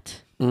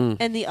fat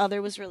and the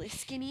other was really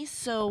skinny.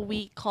 So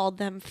we called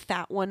them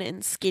Fat One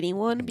and Skinny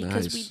One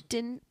because we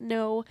didn't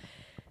know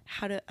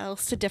how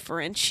else to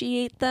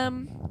differentiate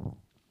them.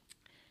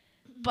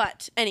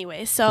 But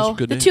anyway, so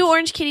the 2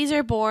 orange kitties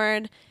are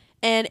born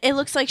and it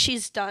looks like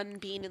she's done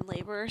being in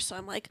labor. So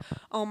I'm like,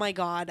 oh my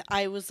God,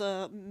 I was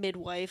a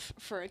midwife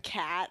for a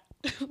cat.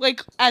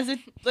 As a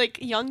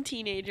young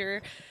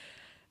teenager.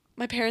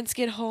 My parents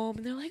get home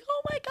and they're like,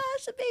 oh my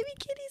gosh, the baby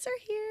kitties are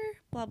here.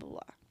 Blah, blah, blah.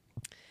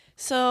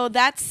 So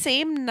that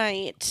same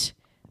night,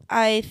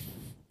 I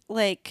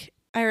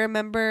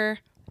remember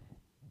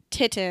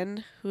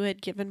Titten, who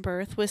had given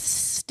birth, was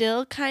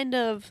still kind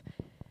of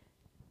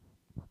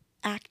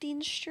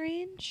acting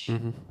strange.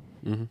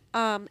 And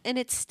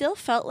it still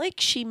felt like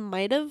she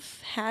might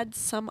have had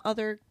some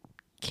other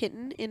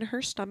kitten in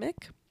her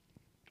stomach.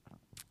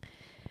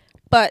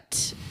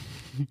 But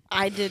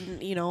I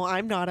didn't,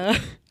 I'm not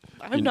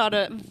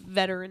a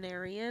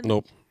veterinarian.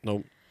 Nope.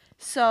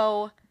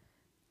 So,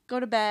 go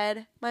to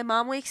bed. My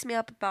mom wakes me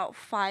up about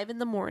 5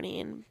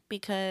 a.m.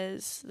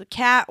 because the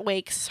cat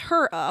wakes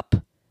her up.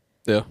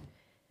 Yeah.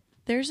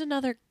 There's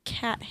another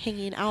cat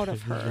hanging out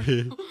of her.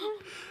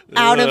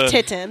 out of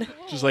Titten.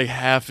 Just like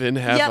half in,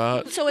 half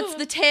out. So it's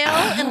the tail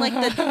and like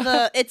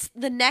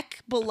the neck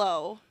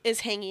below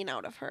is hanging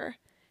out of her.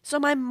 So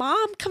my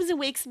mom comes and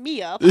wakes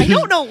me up. I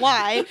don't know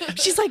why.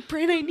 She's like,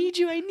 Brynne, I need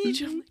you. I'm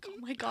like, oh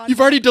my God. You've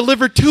already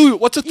delivered 2.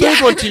 What's the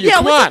third one to you?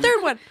 Come what's on. the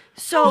third one?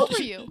 So How old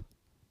are you?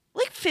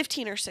 like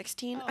 15 or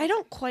 16. Oh, I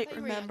don't quite I thought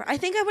you were remember. younger. I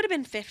think I would have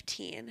been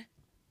 15.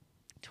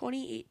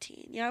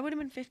 2018. Yeah, I would have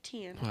been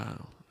 15.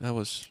 Wow. That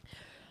was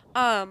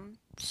 5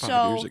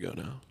 So years ago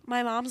now.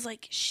 my mom's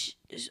like,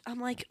 I'm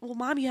like, well,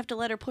 Mom, you have to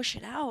let her push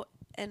it out.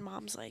 And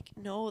Mom's like,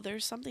 no,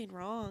 there's something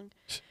wrong.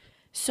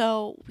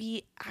 So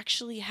we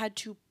actually had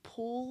to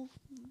pull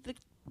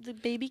the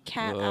baby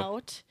cat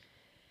out.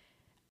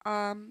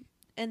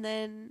 And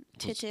then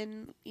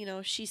Titten,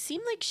 she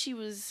seemed like she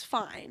was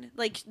fine.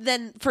 Like,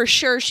 then for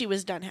sure she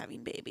was done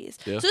having babies.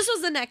 Yeah. So this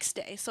was the next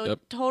day. So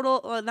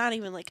total, well, not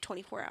even like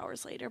 24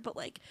 hours later, but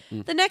like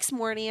the next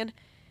morning.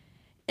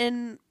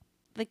 And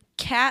the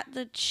cat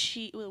that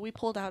we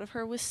pulled out of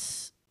her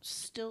was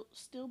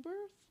stillborn.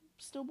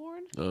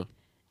 Oh.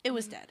 It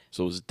was dead.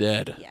 So it was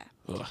dead. Yeah.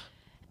 Ugh.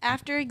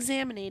 After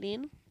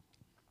examining,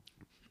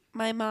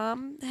 my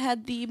mom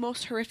had the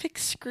most horrific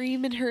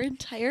scream in her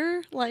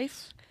entire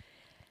life.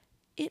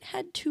 It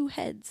had 2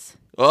 heads.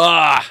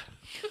 Ah!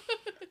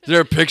 Is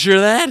there a picture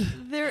of that?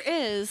 There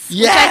is.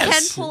 Yes! Which I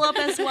can pull up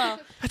as well.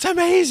 That's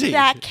amazing.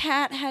 That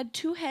cat had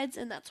 2 heads,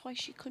 and that's why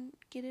she couldn't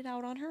get it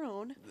out on her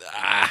own.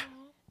 Ah.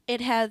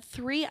 It had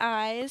 3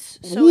 eyes,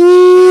 so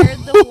Woo! it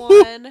shared the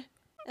one,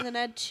 and then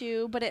had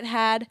 2, but it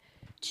had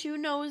 2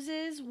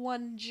 noses,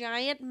 1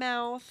 giant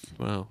mouth,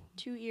 Wow.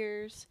 2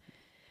 ears.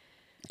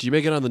 Do you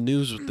make it on the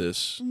news with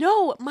this?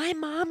 No, my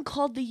mom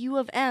called the U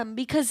of M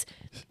because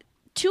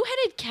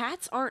 2-headed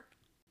cats aren't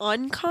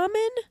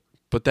uncommon.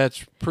 But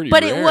that's pretty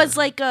But rare. it was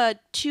like a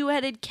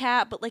 2-headed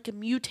cat, but like a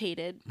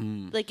mutated.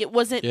 Like it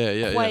wasn't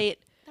quite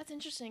That's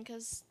interesting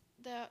because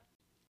the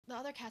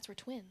other cats were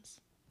twins.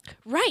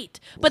 right.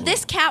 But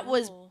this cat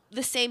was Whoa.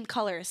 the same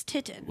color as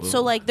Titten, Whoa.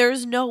 so like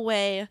there's no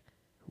way.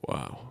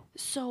 Wow.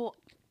 So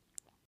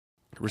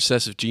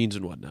Recessive genes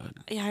and whatnot.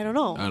 yeah, I don't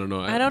know. I don't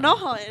know. I don't know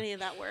how any of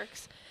that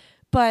works.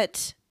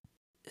 But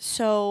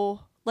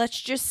so let's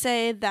just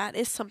say that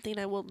is something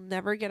I will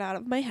never get out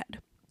of my head.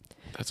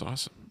 That's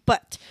awesome.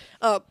 But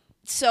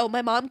so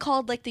my mom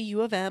called like the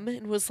U of M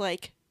and was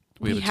like,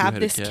 We we have a have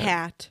this two-headed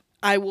cat.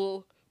 I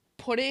will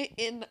put it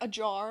in a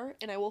jar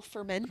and I will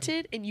ferment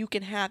it and you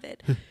can have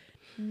it.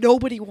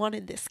 Nobody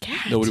wanted this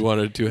cat. Nobody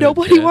wanted a 2-headed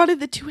Nobody cat. wanted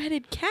the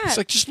 2-headed cat. It's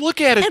like, just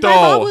look at it, and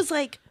though.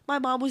 my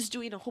mom was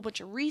doing a whole bunch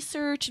of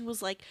research and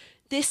was like,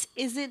 this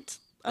isn't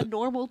a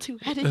normal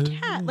 2-headed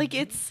cat. Like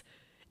it's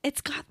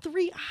got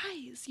 3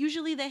 eyes.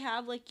 Usually they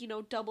have like,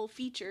 double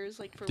features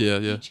like for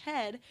each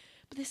head.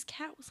 But this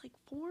cat was like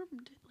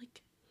formed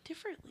like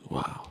differently.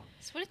 Wow.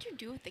 So what did you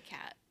do with the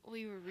cat while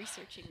you were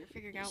researching or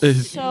figuring out?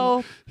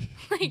 So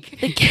like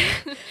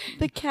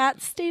the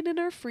cat stayed in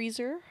our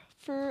freezer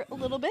for a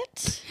little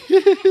bit. a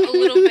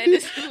little bit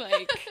is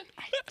like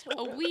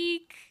a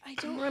week. I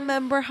don't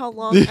remember how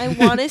long. I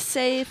want to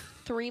say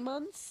 3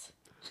 months.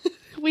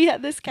 We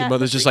had this cat. Your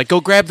mother's just like,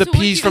 go grab the So what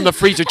peas you- from the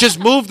freezer. Just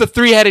move the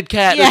 3-headed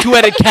cat, Yeah. the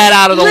 2-headed cat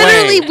out of the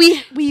Literally,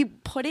 way. we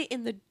put it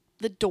in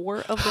the door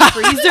of the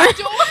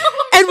freezer.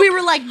 And we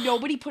were like,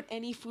 nobody put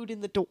any food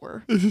in the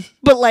door.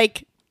 But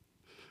like,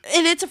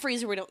 and it's a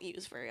freezer we don't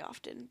use very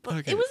often. But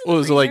Okay. it was in What the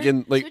was it like freezer.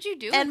 in like? What'd you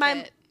do And with my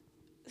it?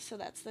 So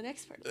that's the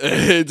next part.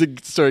 It's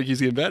a story keeps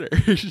getting better.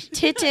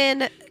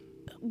 Titten,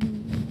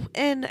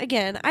 and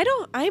again,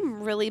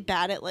 I'm really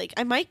bad at like,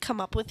 I might come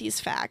up with these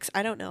facts.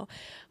 I don't know.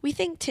 We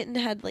think Titten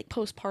had like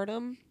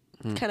postpartum,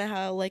 kind of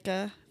how like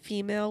a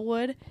female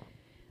would.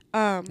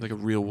 Like a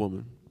real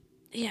woman.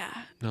 Yeah.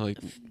 Not like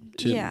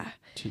Tim. Yeah.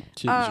 Tim's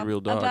a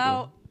real dog.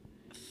 About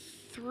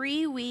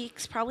 3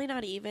 weeks, probably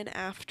not even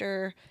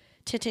after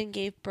Titten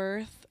gave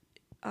birth,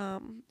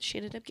 she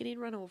ended up getting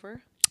run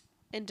over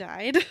and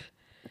died.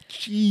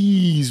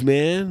 Jeez,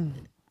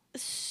 man.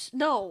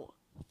 No.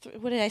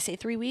 What did I say?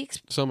 3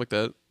 weeks? Something like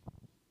that.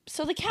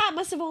 So the cat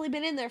must have only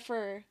been in there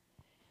for.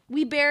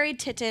 We buried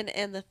Titten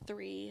and the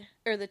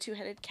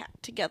 2-headed cat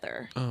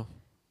together. Oh.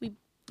 We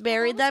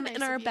buried that them was in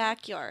nice our of you.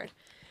 backyard.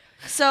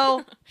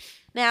 So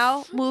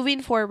now,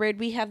 moving forward,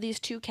 we have these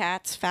 2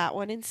 cats, fat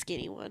one and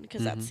skinny one,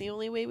 because that's the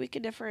only way we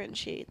could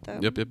differentiate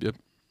them. Yep.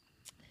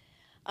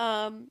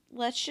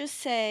 Let's just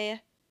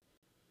say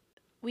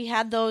we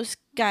had those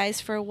guys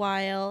for a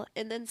while,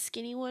 and then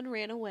skinny one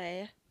ran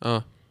away,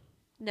 Oh.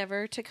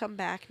 never to come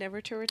back,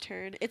 never to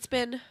return. It's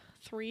been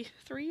 3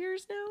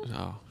 years now,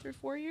 Oh. 3 or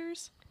 4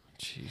 years.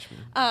 Jeez,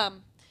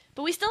 man.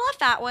 But we still have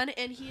fat one,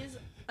 and he is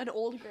an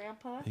old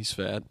grandpa. He's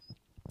fat.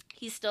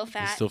 He's still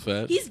fat. He's still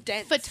fat. He's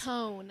dense.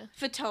 Fatone.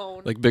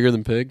 Fatone. Like bigger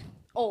than Pig.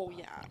 Oh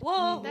yeah.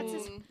 Well, That's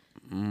his.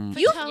 Mm.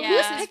 You've Fatone who's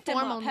is his picked him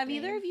formal up? Have name.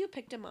 either of you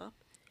picked him up?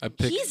 I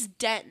picked. He's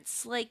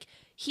dense. Like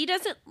he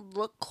doesn't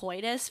look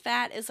quite as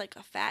fat as like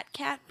a fat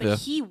cat, but Yeah.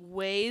 he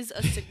weighs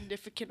a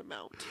significant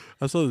amount.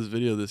 I saw this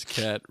video of this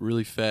cat,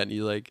 really fat, and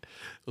he like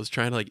was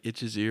trying to like itch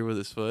his ear with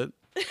his foot,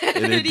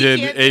 and it he did,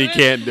 can't and he do it?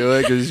 can't do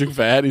it because he's too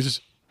fat. He's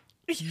just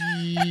I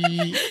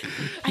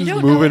He's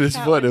don't moving know if his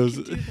that foot. one It was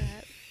could do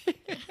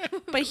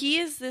that. But he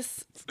is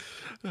this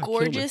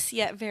gorgeous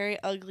yet very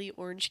ugly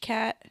orange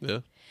cat.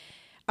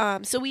 Yeah.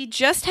 So we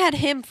just had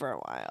him for a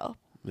while.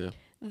 Yeah.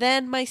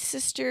 Then my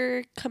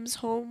sister comes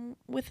home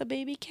with a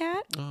baby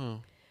cat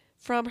Oh.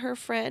 from her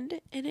friend,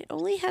 and it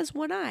only has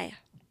one eye.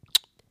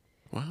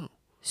 Wow.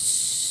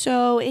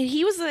 So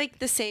he was like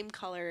the same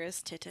color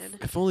as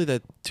Titten. If only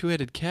that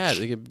two-headed cat,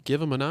 they could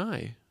give him an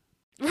eye.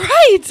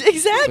 Right,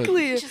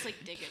 exactly. Just like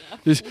dig it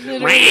up. Just-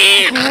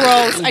 Literally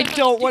gross. I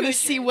don't want to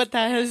see what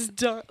that has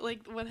done,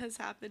 like what has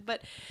happened.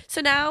 But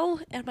so now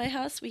at my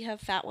house we have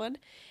Fat One,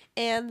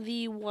 and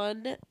the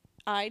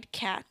one-eyed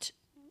cat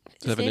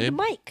Does it have a named name?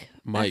 Mike.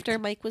 Mike. After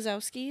Mike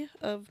Wazowski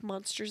of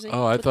Monsters Inc.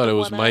 Oh, I with thought the it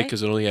was one Mike eye.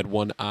 because it only had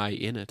one eye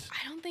in it.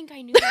 I don't think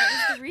I knew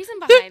that was the reason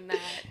behind that.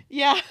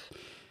 Yeah.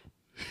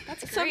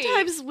 That's great.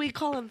 Sometimes we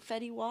call him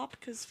Fetty Wap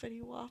because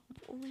Fetty Wap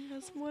only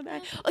has one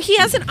eye. Oh, he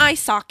has an eye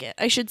socket,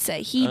 I should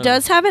say. He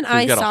does have an So he's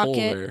eye got a hole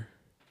socket, there.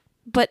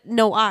 but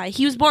no eye.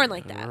 He was born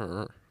like that.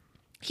 Arr.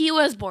 He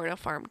was born a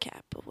farm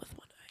cat, but with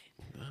one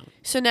eye.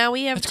 So now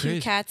we have That's two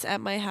crazy. cats at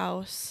my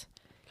house,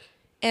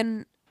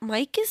 and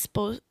Mike is,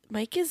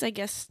 I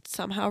guess,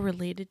 somehow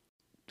related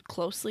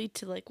closely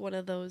to like one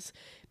of those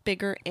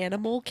bigger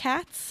animal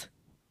cats,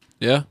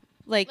 Yeah,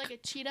 like Like a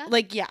cheetah?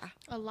 yeah,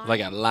 a lion?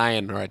 like a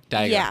lion or a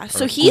tiger. yeah. or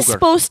So a he's cougar.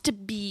 supposed to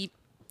be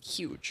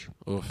huge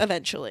Oof,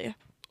 eventually. a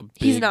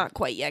He's big- not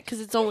quite yet because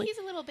it's only. He's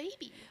a little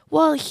baby.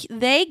 Well,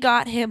 they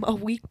got him a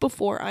week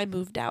before I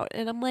moved out,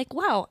 and I'm like,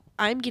 wow,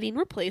 I'm getting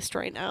replaced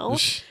right now.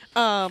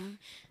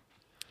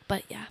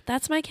 But yeah,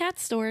 that's my cat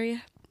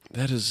story.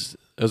 That was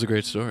a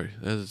great story.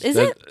 Is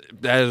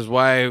That is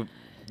why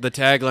the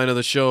tagline of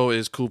the show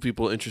is "Cool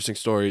people, interesting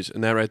stories,"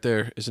 and that right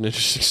there is an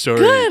interesting story.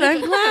 Good,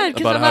 I'm glad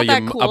because About I'm how not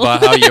that your cool. about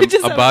how I your just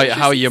have an about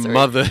how interesting your story.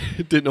 mother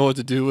didn't know what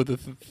to do with a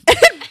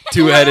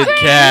two-headed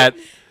cat,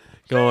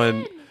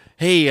 going,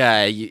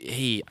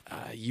 "Hey,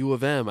 U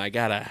of M, I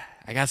got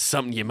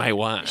something you might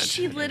want."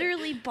 She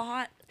literally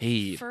bought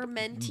Hey,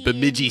 fermenting.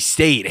 Bemidji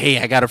State. Hey,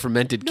 I got a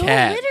fermented No,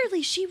 cat.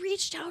 literally, she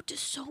reached out to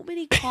so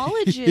many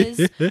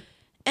colleges,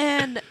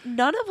 and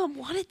none of them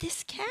wanted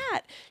this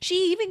cat.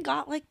 She even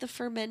got like the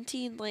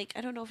fermenting, like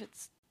I don't know if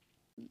it's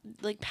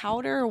like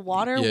powder or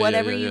water, Yeah,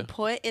 whatever yeah, you yeah.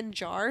 put in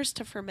jars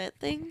to ferment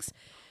things.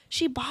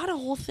 She bought a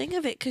whole thing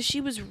of it because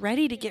she was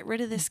ready to get rid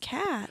of this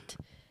cat,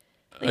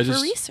 I like for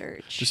just-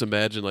 research. Just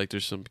imagine like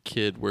there's some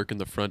kid working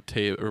the front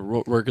table or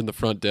working the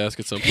front desk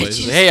at some place.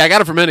 He's like, hey, I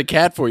got a fermented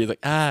cat for you.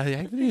 Like,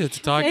 I need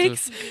to talk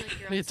Thanks. to. Like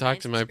your I own need to talk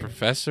to my science experiment.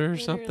 professor or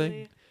something.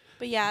 Literally.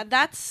 But yeah,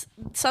 that's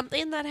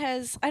something that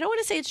has, I don't want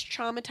to say it's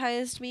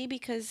traumatized me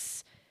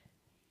because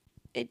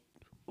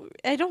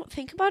I don't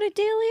think about it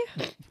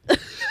daily.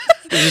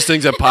 There's just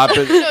things that pop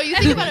in. No, you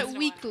think about it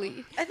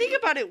weekly. I think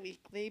about it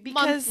weekly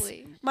because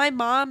Monthly. my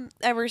mom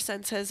ever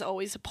since has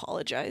always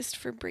apologized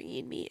for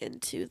bringing me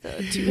into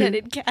the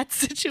two-headed cat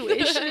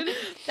situation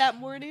that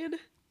morning.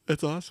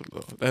 That's awesome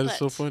though. That is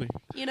so But, funny.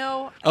 You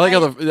know, I like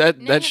how that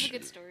Now you that have a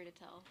good story to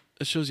tell.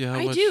 that shows you how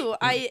I much. do.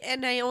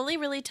 I only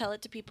really tell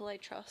it to people I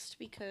trust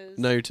because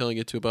Now you're telling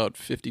it to about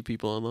 50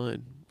 people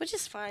online. which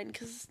is fine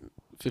because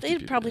 50 they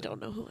people, probably yeah.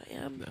 don't know who I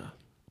am. No.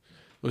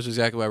 Which is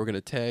exactly why we're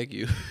gonna tag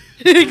you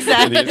in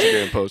Exactly. the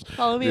Instagram post.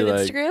 Follow me Be on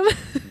like,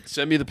 Instagram.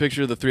 Send me the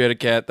picture of the three-headed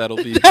cat. That'll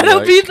be That'll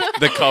like, be the-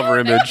 the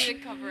cover That'll image, be the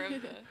cover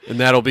of the... and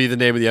that'll be the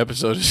name of the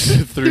episode.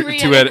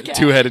 Three-headed cat.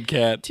 Two-headed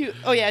cat.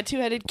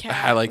 Two-headed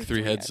cat. I like with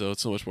three heads though.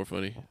 It's so much more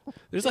funny.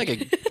 There's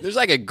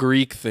like a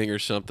Greek thing or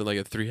something like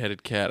a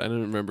three-headed cat. I don't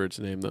remember its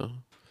name though.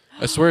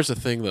 I swear it's a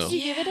thing though. Did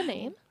you give it a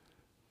name?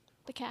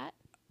 The cat?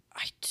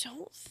 I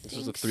don't think This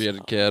is a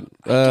three-headed so. cat.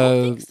 I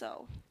don't think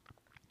so.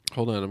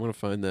 Hold on, I'm gonna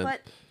find that.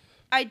 But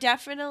I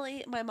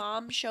definitely, my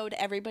mom showed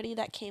everybody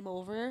that came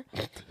over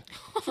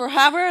for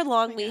however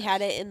long we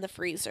had it in the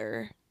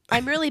freezer.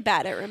 I'm really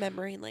bad at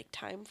remembering like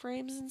time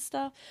frames and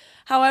stuff.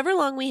 However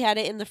long we had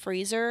it in the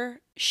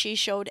freezer, she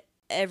showed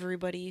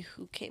everybody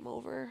who came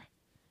over.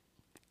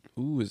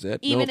 Ooh, is that?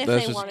 Even Nope, if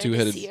that's they just a wanted to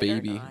two-headed see it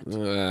or baby.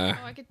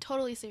 Oh, I could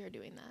totally see her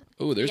doing that.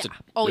 Oh, there's Yeah.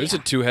 Oh, there's yeah.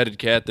 a two-headed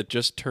cat that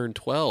just turned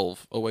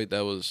 12. Oh wait,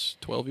 that was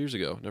 12 years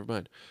ago. Never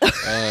mind.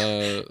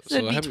 So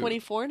it'd be happy-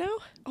 24 now?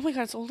 Oh my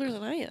god, it's older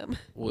than I am.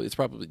 Well, it's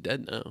probably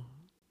dead now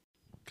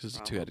because it's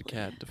a two-headed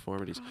Probably. cat.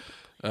 Deformities.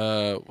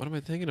 What am I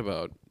thinking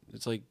about?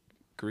 It's like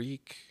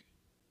Greek.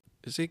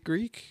 Is it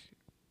Greek?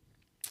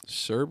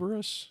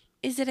 Cerberus?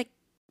 Is it a,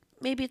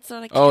 maybe it's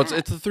not a cat. Oh, it's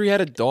a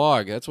three-headed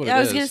dog. That's what Yeah, it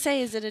I is. was going to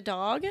say, is it a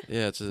dog?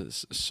 Yeah, it's a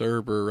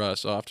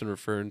Cerberus, often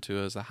referred to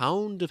as the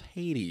Hound of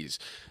Hades.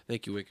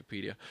 Thank you,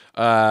 Wikipedia.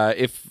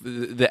 If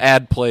the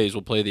ad plays,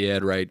 we'll play the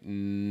ad right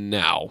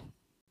now.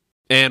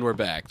 And we're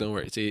back. Don't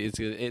worry. See,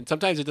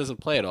 sometimes it doesn't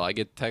play at all. I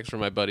get texts from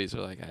my buddies who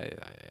are like,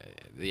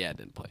 the ad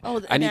didn't play.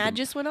 Oh, I an need ad them-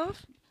 just went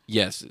off?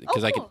 Yes,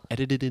 because I can cool.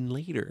 edit it in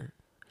later.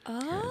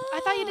 Oh. I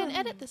thought you didn't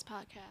edit this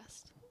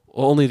podcast.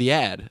 Well, only the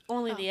ad.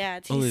 Only Oh. the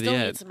ads. He Only the still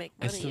ad. needs to make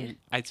money.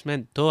 I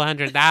spent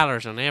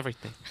 $200 on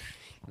everything.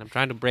 And I'm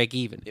trying to break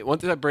even.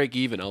 Once I break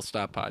even, I'll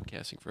stop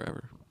podcasting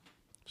forever.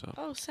 So,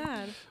 Oh,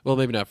 sad. well,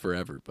 maybe not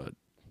forever, but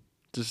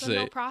just So say,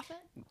 no profit?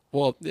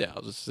 well, yeah,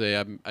 I'll just say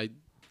I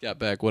got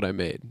back what I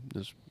made.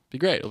 It'll be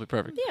great. It'll be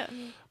perfect.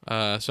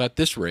 Yeah. So at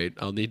this rate,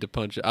 I'll need to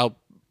punch. I'll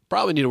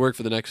probably need to work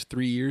for the next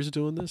 3 years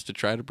doing this to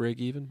try to break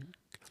even.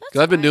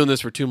 Because I've been doing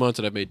this for 2 months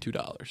and I've made $2.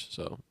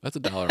 So that's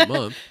 $1 a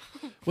month.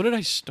 When did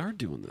I start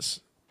doing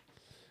this?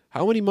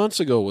 How many months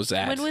ago was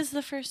that? When was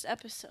the first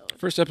episode?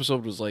 First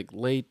episode was like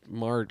late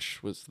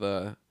March. Was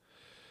the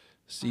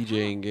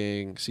CJ and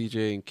gang,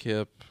 CJ and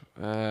Kip.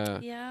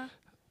 Yeah.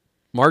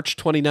 March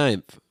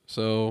 29th.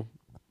 So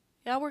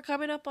Yeah, we're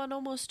coming up on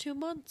almost 2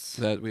 months.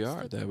 that we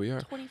are.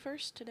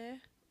 21st today.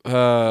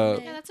 Yeah,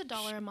 that's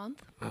 $1 a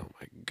month. Oh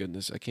my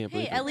goodness, I can't Hey,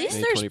 believe it. at least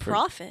May there's 21st.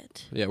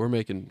 profit. Yeah, we're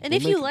making. And we're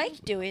if you making-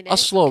 like doing I'll it,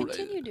 slow-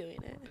 continue doing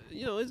it.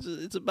 you know,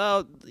 it's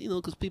about, you know,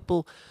 because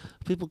people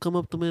come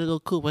up to me and go,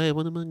 cool, hey,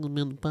 when am I going to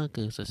be on the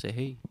podcast? I say,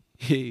 hey,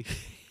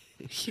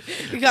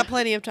 You got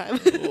plenty of time.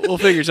 we'll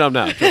figure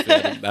something out. Trust me,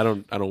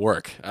 I don't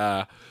work.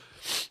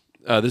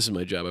 This is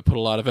my job. I put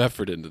a lot of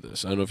effort into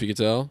this. I don't know if you can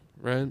tell,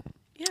 right?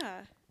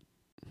 Yeah.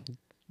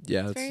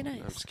 Yeah, that's very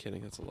nice. I'm just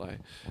kidding. That's a lie.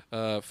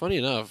 Funny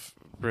enough,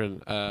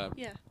 Brynne,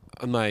 Yeah.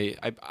 on my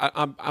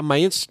on my my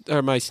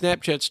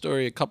Snapchat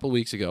story a couple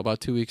weeks ago,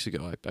 about 2 weeks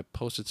ago, I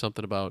posted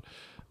something about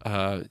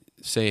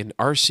saying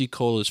RC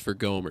colas for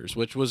Gomers,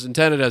 which was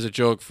intended as a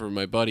joke for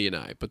my buddy and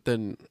I. But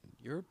then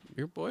your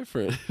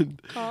boyfriend,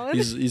 Colin?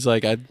 he's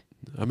like, I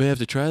may have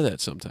to try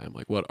that sometime.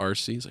 Like, what,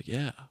 RC? He's like,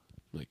 yeah. I'm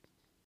like,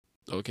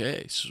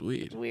 okay,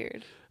 sweet.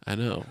 Weird. I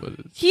know, but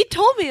He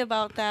told me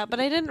about that, but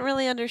I didn't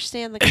really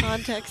understand the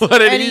context What of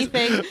did he-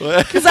 anything.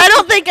 what? Because I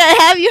don't think I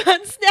have you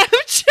on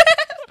Snapchat.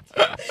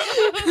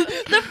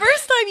 The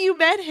first time you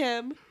met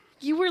him,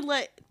 you were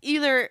like,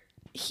 either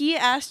he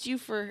asked you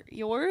for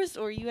yours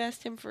or you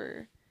asked him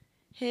for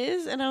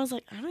his, and I was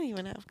like, I don't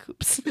even have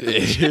Coop's.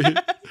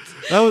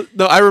 No,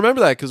 I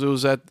remember that because it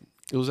was at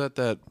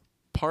that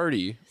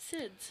party,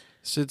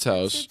 Sid's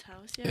house, Sid's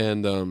house, yeah.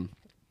 and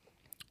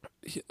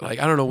like,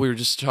 I don't know, we were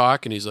just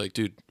talking. He's like,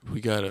 dude, you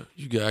gotta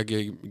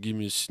give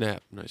me a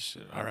snap, and I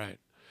said, all right.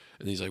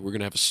 And he's like, we're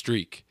gonna have a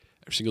streak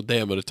every single day.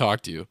 I'm gonna talk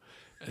to you,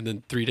 and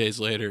then 3 days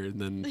later, and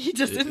then He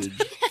just it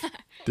didn't.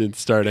 didn't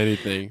start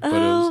anything. But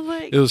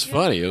it was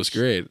funny. It was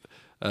great.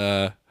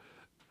 I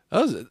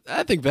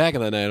think back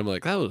on that night, I'm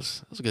like, that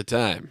was a good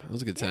time. That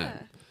was a good time.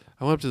 Yeah.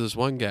 I went up to this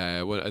one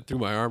guy. I threw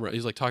my arm around.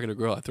 He's like talking to a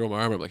girl. I throw my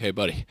arm around. I'm like, hey,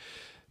 buddy,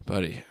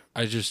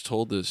 I just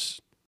told this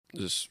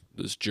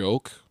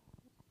joke,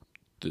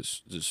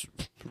 this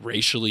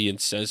racially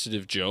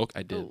insensitive joke.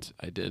 I didn't.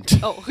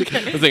 Oh,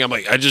 okay. The thing, I'm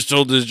like, I just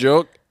told this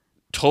joke.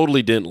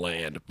 Totally didn't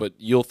land, but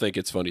you'll think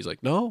it's funny. He's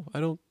like, no, I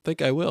don't think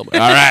I will. I'm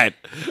like,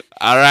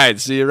 all right,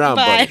 see you around,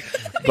 Bye. buddy.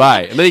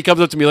 Bye. And then he comes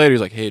up to me later.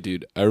 He's like, hey,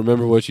 dude, I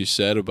remember what you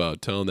said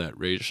about telling that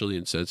racially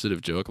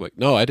insensitive joke. I'm like,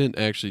 no, I didn't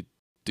actually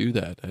do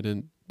that.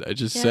 I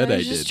just said I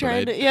was did. just but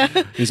trying to, yeah.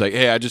 He's like,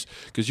 hey,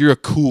 because you're a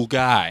cool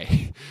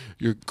guy.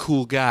 You're a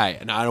cool guy,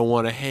 and I don't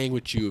want to hang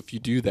with you if you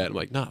do that. I'm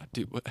like, nah,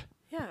 dude, what?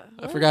 Yeah.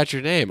 I forgot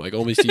your name, like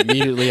almost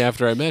immediately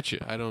after I met you.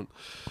 I don't.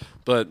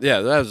 But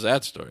yeah, that was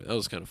that story. That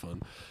was kind of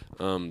fun.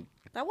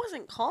 That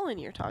wasn't Colin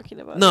you're talking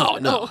about. No, is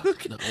it? no. Oh,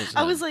 okay. No, it was I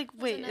not. was like,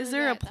 There's wait, another is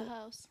there guy a at the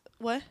house?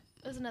 what?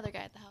 There's another guy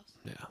at the house.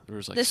 Yeah, there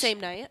was like The same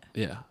night?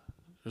 Yeah,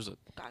 there's a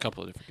Got it.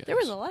 couple of different guys. There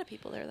was a lot of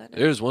people there that night.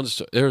 There was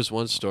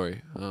one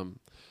story.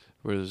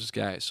 Where there's this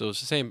guy. So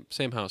it's the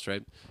same house,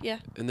 right? Yeah.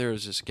 And there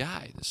was this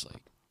guy, this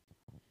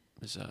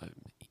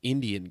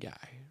Indian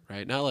guy,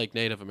 right? Not like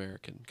Native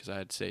American, because I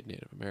had said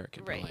Native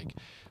American, Right. but like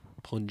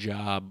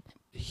Punjab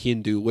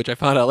Hindu, which I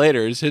found out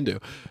later is Hindu,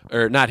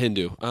 or not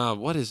Hindu.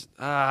 What is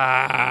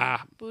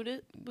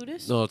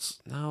Buddhist?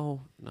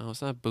 No,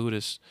 it's not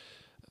Buddhist.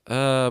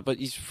 But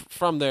he's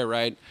from there,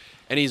 right?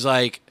 And he's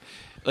like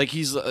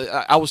he's.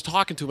 I was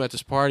talking to him at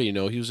this party. You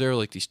know, he was there with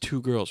like these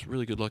two girls,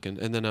 really good looking.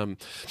 And then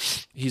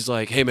he's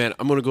like, "Hey man,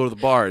 I'm gonna go to the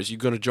bars. You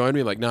gonna join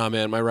me?" I'm like, "Nah,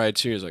 man, my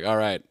ride's here." He's like, "All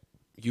right,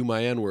 you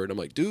my N-word." I'm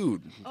like,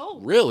 "Dude,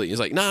 really?" He's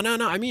like, "No,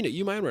 I mean it.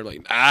 You my N-word." I'm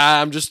like,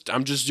 I'm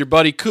just your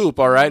buddy Coop,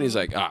 all right? And he's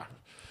like,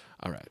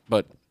 all right,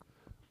 but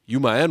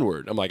you my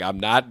N-word. I'm like, I'm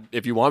not,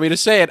 if you want me to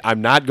say it,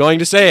 I'm not going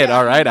to say it,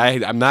 all right?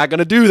 I'm not going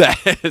to do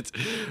that,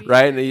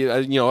 right? And he,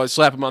 I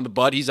slap him on the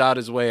butt. He's out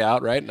his way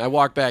out, right? And I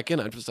walk back in.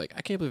 I'm just like,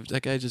 I can't believe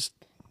that guy just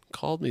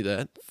called me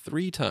that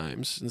 3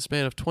 times in the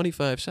span of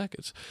 25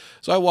 seconds.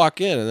 So I walk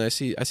in and I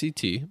see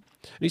T, and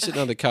he's sitting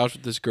on the couch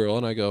with this girl,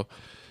 and I go,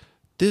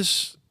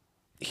 this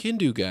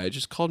Hindu guy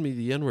just called me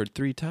the N-word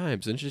 3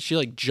 times. And she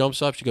like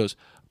jumps up. She goes,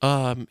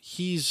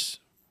 he's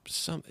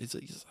it's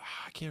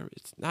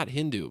not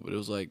Hindu, but it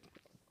was like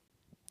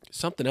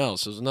something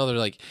else. It was another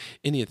like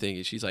Indian thing.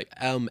 And she's like,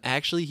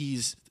 actually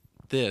he's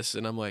this.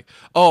 And I'm like,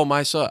 oh,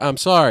 I'm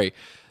sorry.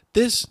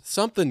 This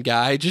something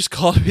guy just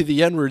called me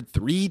the N-word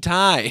 3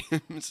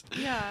 times.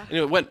 Yeah. And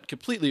it went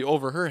completely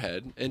over her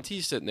head. And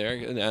T's sitting there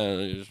and I don't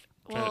know, he was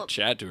trying Well, to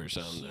chat to her or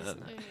something.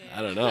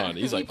 I don't know. And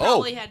he's like, he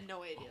probably had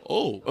no idea.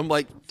 oh. I'm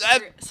like, that.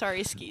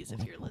 Sorry, Skis,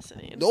 if you're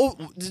listening.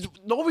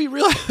 Nobody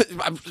realized.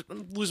 I'm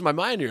losing my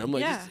mind here. I'm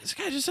like, Yeah. this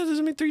guy just said this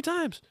to me 3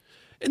 times.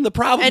 And the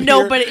problem And here,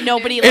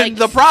 nobody and likes.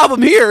 the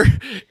problem here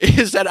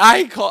is that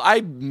I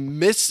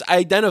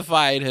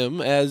misidentified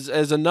him as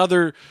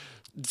another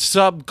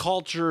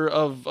subculture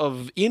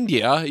of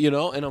India,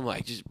 and I'm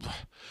like, these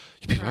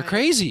people are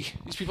crazy.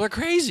 These people are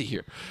crazy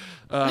here.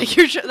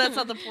 That's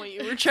not the point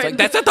you were It's trying. like,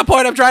 that's not the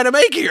point I'm trying to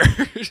make here.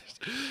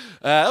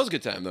 That was a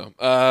good time though.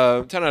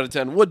 10 out of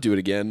 10 would do it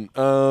again.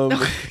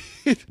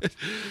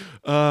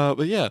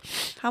 But yeah,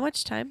 How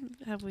much time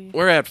have we?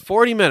 we're at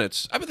 40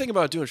 minutes. I've been thinking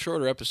about doing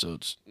shorter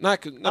episodes. I'm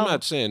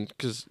not saying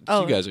because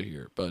you guys are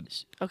here,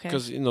 but Okay.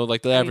 because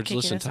like the Are you average kicking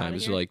listen us outta time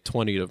is here? like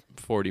 20 to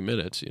 40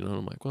 minutes.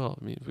 I'm like, well,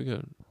 I mean, if we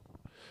got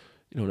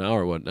an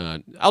hour or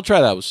whatnot, I'll try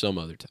that with some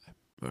other time.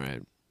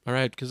 All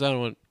right, because I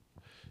don't want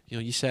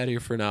you sat here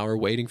for an hour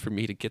waiting for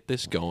me to get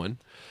this going.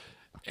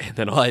 And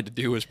then all I had to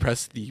do was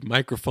press the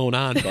microphone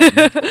on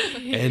button,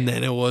 and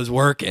then it was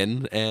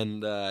working.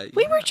 And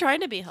We were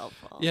trying to be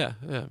helpful. yeah,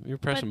 you were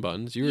pressing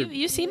buttons.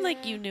 You seemed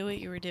like you knew what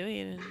you were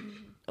doing.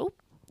 And,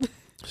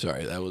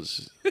 Sorry, I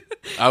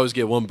always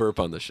get one burp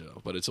on the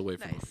show, but it's away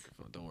from the Nice.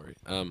 microphone. Don't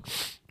worry.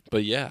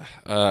 But yeah,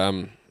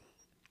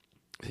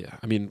 yeah.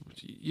 I mean,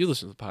 you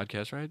listen to the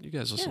podcast, right? You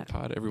guys listen to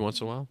pod every once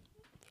in a while,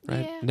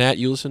 right? Yeah. Nat,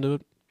 you listen to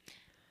it?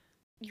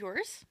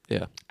 Yours?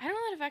 Yeah. I don't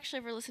know if I've actually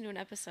ever listened to an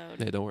episode.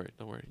 Hey, don't worry.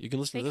 You can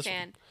listen Big to this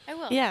fan. one. I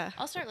will. Yeah.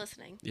 I'll start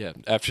listening. Yeah,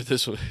 after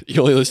this one, you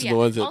only listen to the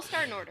ones that. I'll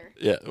start in order.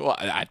 Yeah, well,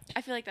 I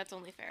feel like that's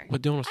only fair.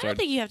 but don't want to I start. don't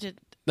think you have to.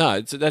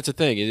 No, that's the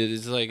thing.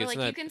 It's like Or it's like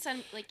not. you can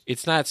send like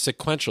It's not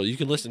sequential. You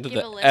can listen to give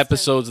a the list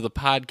episodes of the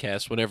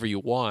podcast whenever you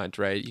want,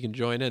 right? You can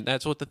join in.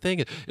 That's what the thing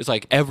is. It's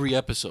like every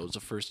episode's the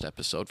first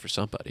episode for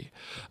somebody.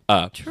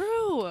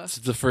 True. It's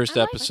the first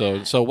I like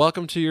episode. that. So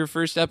welcome to your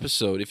first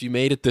episode. If you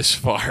made it this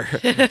far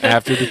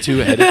after the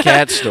two-headed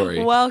cat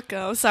story.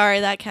 Welcome. Sorry,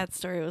 that cat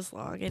story was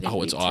long. I didn't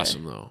Oh, it's mean to-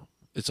 awesome though.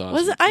 It's awesome.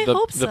 Was it? I the,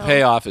 hope The so.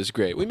 payoff is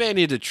great. We may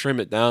need to trim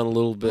it down a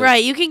little bit.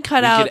 Right, you can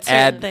cut We out could certain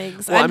add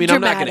things. Well, I mean,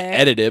 I'm not going to dramatic.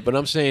 edit it, but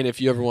I'm saying if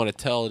you ever want to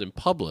tell it in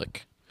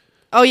public.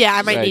 Oh yeah,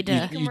 I might Right, need to.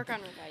 you can work on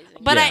revising.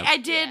 But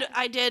Yeah.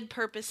 I did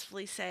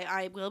purposefully say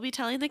I will be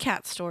telling the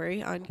cat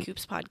story on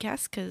Coop's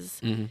podcast because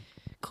Mhm.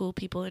 cool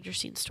people,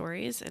 interesting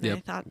stories, and Yep.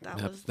 I thought that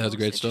Yep. was That was a the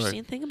great most story.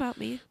 interesting thing about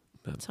me.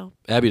 Yep. So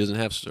Abby doesn't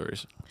have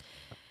stories.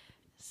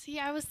 See,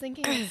 I was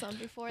thinking of some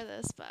before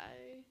this, but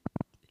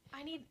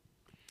I need.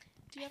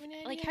 Do you have any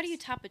ideas? Like, how do you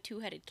top a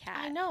two-headed cat?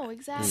 I know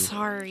exactly.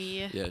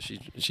 sorry. Yeah,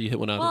 she hit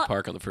one out of Well, the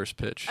park on the first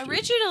pitch.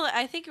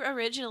 I think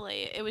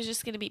originally it was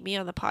just going to be me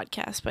on the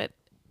podcast, but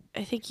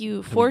I think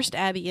you forced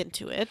Abby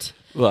into it,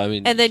 Well, I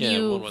mean, and then can't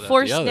have one you without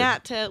forced the other.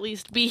 Nat to at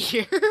least be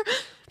here,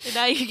 and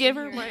now you give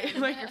her my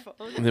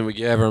microphone. And then we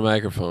gave her a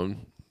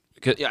microphone.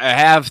 'Cause I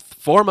have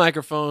 4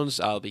 microphones.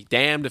 I'll be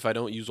damned if I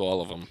don't use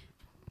all of them.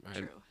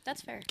 Right?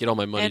 That's fair. Get all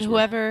my money. And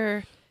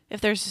whoever,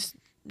 if there's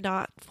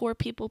not 4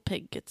 people,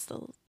 Pig gets the.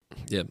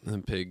 Yeah,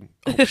 and Pig.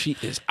 Oh, she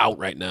is out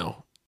right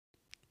now.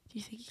 Do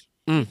you think? Mm.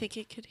 Do you think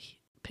it could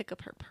pick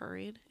up her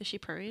purring? Is she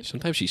purring?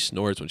 Sometimes she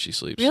snores when she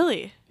sleeps.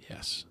 Really?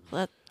 Yes.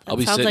 Well, I'll that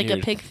be sounds sitting like a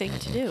here- pig thing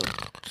to do.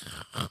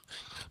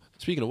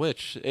 Speaking of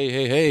which,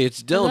 hey,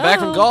 it's Dylan back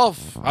from Hello.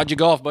 golf. How'd you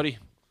golf, buddy?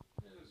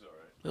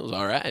 It was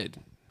all right.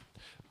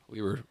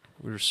 We were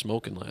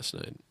smoking last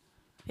night.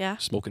 Yeah,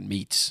 Smoking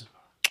meats.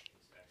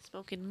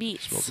 smoking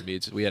meats. Smoking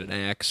meats. We had an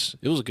axe.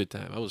 It was a good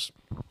time.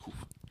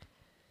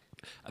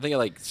 I think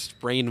I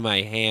sprained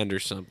my hand or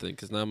something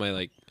because now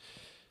my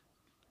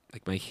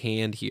my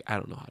hand here. I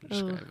don't know how to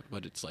describe it,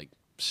 but it's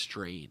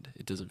strained.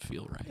 It doesn't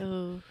feel right.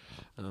 Oh.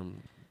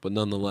 But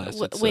nonetheless,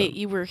 it's, Wait,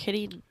 you were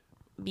hitting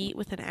meat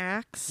with an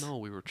axe? no,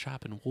 we were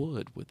chopping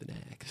wood with an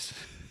axe.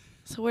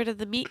 So where did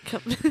the meat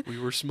come? We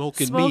were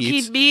smoking Smoking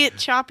meats meat,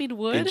 chopping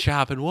wood. and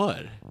chopping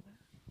wood.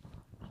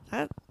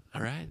 That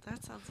All right,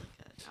 sounds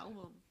like an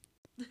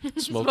album.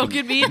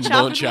 smoking meat,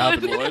 chopping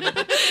chopping wood.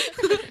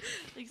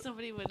 Like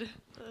somebody would.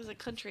 That was a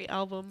country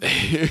album.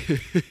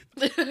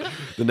 The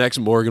next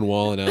Morgan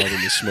Wallen album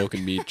is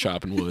smoking meat,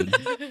 chopping wood.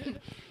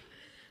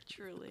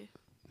 Truly.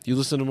 You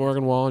listen to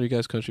Morgan Wallen? You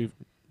guys country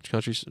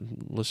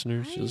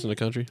listeners? You listen to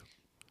country?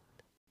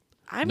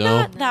 I'm No?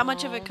 not that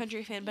much of a No.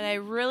 country fan, but I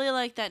really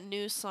like that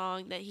new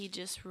song that he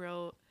just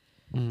wrote.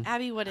 Mhm.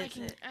 Abby, what I is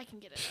can, it? I can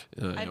get it.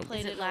 I know.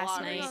 played Is it it a last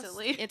lot night?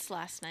 recently. It's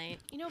last night.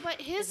 You know,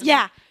 but his.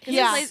 Yeah, 'Cause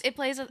yeah. It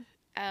plays on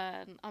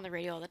the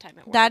radio all the time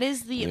at work. That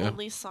is the Yeah.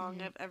 only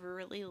song I've ever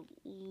really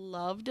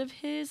loved of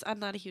his. I'm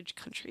not a huge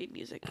country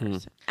music Hmm.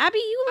 person. Abby,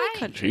 you like I-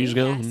 country. She's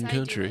going Yes, I do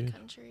country. like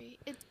country.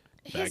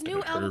 His Back to new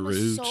her album was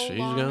roots, so she's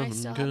long, I going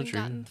still country. haven't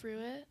gotten through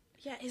it.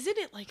 Yeah, isn't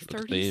it like Those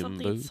 30 damn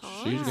something boots,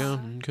 songs? she's Yeah.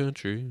 going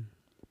country.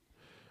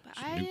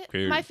 But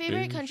my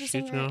favorite country She's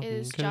singer going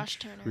is Josh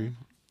Turner. country.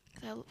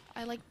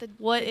 I like the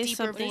What the is deeper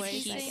something voice,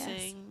 he I guess.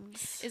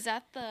 sings? Is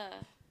that the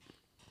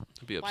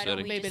It'd be Why don't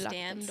upsetting. we Maybe just lock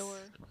them dance? door.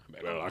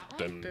 Better lock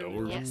them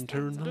doors Yes, and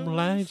turn that's them those.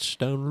 lights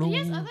down low. But he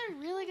has other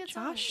really good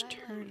songs. Josh I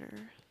like.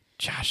 Turner.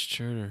 Josh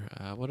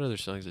Turner. What other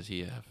songs does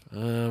he have?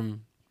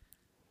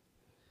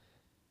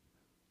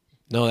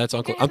 No, that's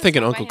Uncle. I have I'm a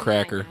thinking song by Uncle him on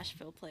my Cracker.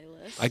 Nashville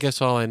playlist. I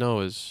guess all I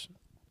know is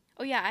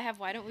Oh yeah, I have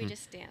Why Don't We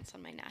Just Dance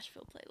on my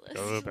Nashville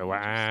playlist.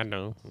 Why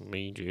don't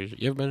we just...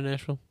 You ever been to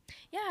Nashville?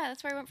 Yeah,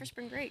 that's where I went for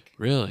spring break.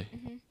 Really?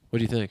 Mhm. What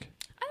do you think?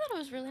 I thought it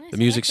was really nice. The I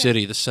Music liked it.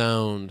 City, the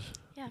sound.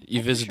 Yeah. You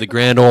I'd for visit sure the go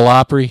Grand back. Ole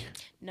Opry?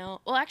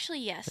 No. Well, actually,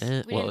 yes.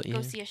 We well, didn't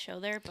go yeah. see a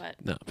show there,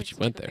 but No, we but you just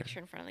went took a there. picture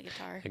in front of the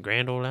guitar. The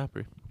Grand Ole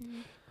Opry.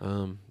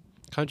 Mhm.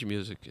 Country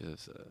music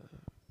is...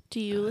 Do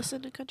you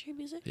listen to country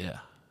music? yeah.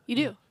 You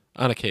do?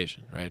 On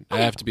occasion, right? I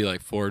have to be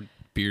like 4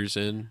 beers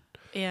in,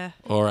 Yeah.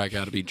 or I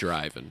got to be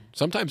driving.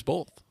 Sometimes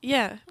both.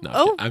 Yeah. No,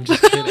 Oh. I'm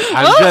just kidding.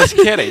 I'm just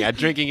kidding. I'm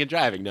drinking and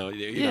driving. No,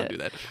 you Yeah. don't do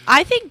that.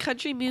 I think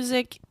country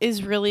music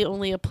is really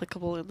only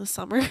applicable in the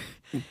summer.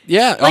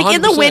 Yeah, Like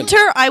in the 100%.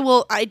 winter,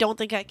 I don't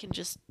think I can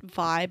just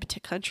vibe to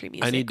country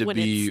music need to when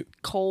be- it's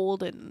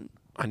cold and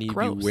I need to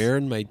gross. be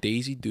wearing my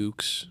Daisy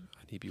Dukes.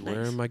 I need to be Nice.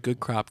 wearing my good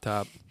crop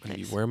top. I need to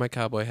Nice. be wearing my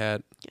cowboy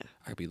hat. Yeah.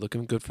 I could be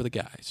looking good for the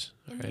guys.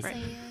 All In the right?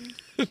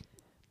 sand.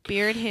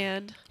 beer in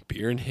hand,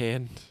 Beer in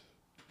hand.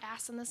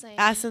 Ass in the sand.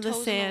 ass in the Toes in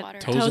the sand, water.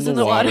 Toes in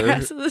the water.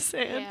 ass in the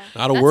sand, Yeah.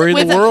 Not a That's worry in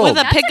with the a- world. with a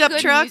That's pickup good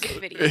truck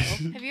music video.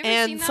 Have you ever seen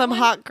and that some one?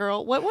 hot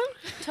girl. What one?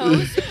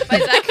 Toes by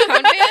Zach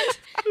Brown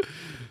Band.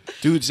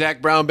 Dude,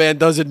 Zach Brown Band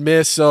doesn't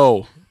miss,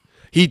 so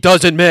he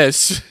doesn't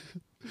miss.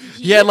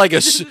 He had like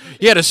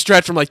he had a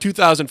stretch from like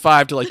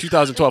 2005 to like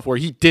 2012 where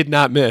he did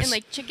not miss. And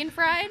like chicken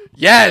fried.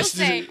 Yes!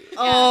 I will say,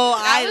 Oh,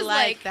 that I was,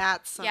 like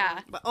that song. yeah.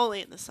 But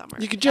only in the summer.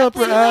 You can jump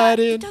That's right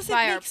It in. doesn't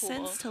By our make pool.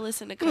 sense to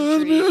listen to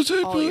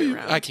country all year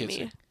round. I to can't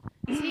me.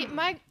 sing. See,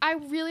 I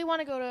really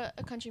want to go to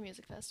a country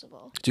music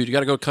festival. Dude, you got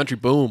to go Country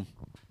Boom.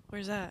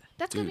 Where's that?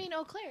 That's gonna Dude. be in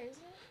Eau Claire,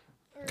 isn't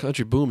it? Or-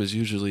 Country Boom is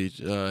usually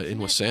in Isn't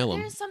West it- Salem.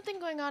 There's something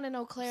going on in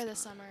Eau Claire this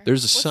summer.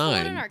 There's a What's the one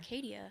in sign.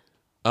 Arcadia?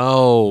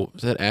 Oh,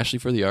 is that Ashley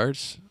for the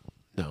Arts?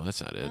 No,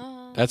 that's not it.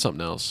 Oh. That's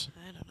something else.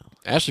 I don't know.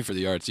 Ashley for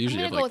the Arts they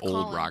usually have gonna like go with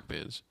old Colin. rock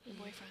bands. Your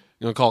boyfriend.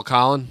 You gonna call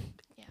Colin?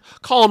 Yeah.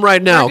 Call him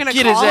right now. We're gonna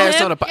Get his call ass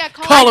him? on a Yeah,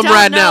 call I him don't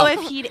right know now.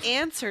 if he'd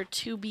answer,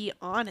 to be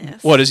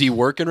honest. What, is he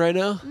working right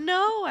now?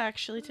 No,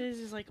 actually, today's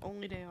his like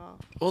only day off.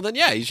 Well, then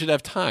yeah, you should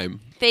have time.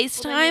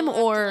 FaceTime you'll have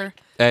to, or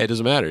Hey, it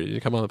doesn't matter. You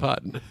come on the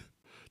pod.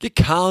 Get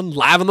Colin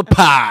live on the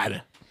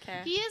pod. okay.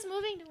 He is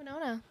moving to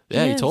Winona.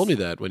 Yeah, he Yes. told me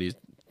that when he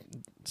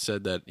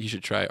said that he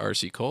should try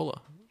RC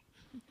Cola.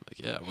 Like,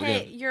 yeah, we're Hey,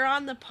 gonna. you're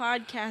on the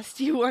podcast.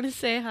 Do you want to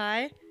say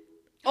hi?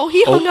 Oh,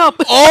 he hung up.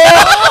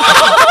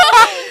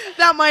 Oh!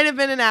 That might have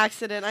been an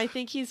accident. I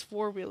think he's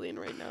 4-wheeling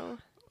right now.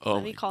 Oh,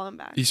 Let me call him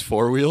back. he's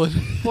 4-wheeling.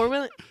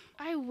 4-wheeling.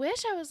 I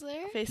wish I was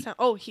there. FaceTime.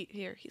 Oh,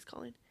 he's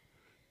calling.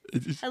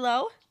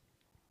 Hello?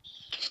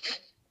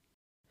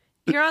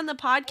 You're on the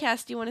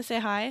podcast. Do you want to say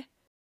hi?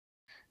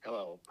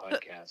 Hello,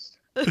 podcast.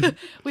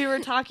 We were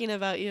talking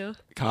about you.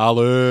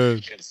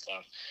 Colin. Good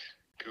stuff.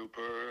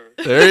 Cooper.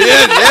 There he is.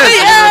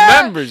 Yes, Yeah. he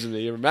remembers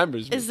me. He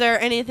remembers me. Is there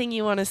anything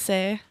you want to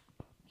say?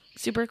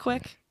 Super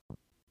quick.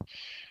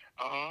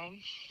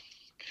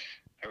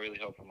 I really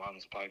hope I'm on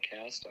this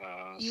podcast.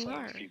 You Slam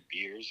are. a few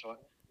beers.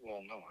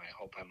 Well, no, I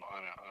hope I'm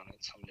on it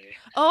someday.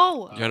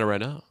 Oh, You're on it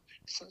right now.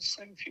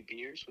 Slam a few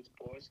beers with the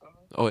boys on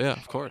it. Oh yeah,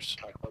 of course.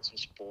 Talk about some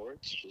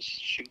sports. Just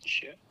shoot the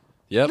shit.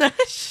 Yep.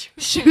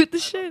 shoot the I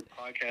shit. love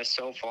the podcast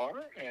so far,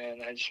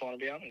 and I just want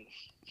to be on it.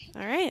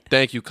 All right.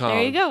 Thank you, Colin.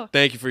 There you go.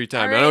 Thank you for your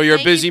time. All I know right, you're a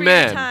thank you busy for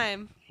man. Your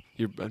time.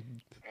 You're. All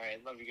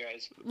right, love you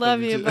guys.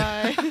 Love you. too.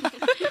 Bye.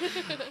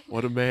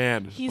 What a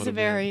man. He's What a man.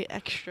 very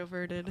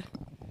extroverted.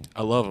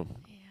 I love him.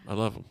 I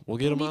love him. We'll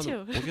get him Me on.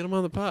 too. We'll get him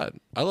on the pod.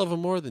 I love him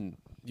more than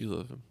you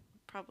love him.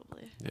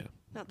 Probably. Yeah.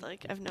 Not that,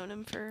 like I've known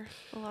him for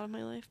a lot of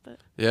my life, but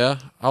Yeah.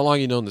 How long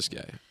you known this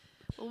guy?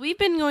 well, we've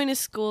been going to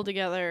school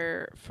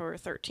together for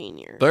 13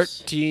 years.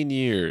 13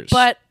 years.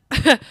 But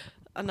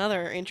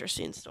another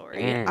interesting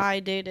story. Mm.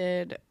 I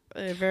dated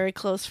a very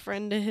close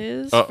friend of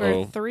his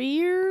Uh-oh. for 3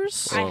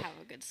 years. Oh. I have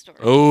a good story.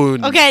 Oh.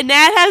 Okay,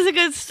 Nat has a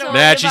good story.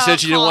 Nat, she about said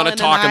she didn't want to Colin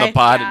talk and on the I.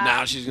 pod, Yeah. and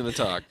now she's gonna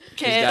talk.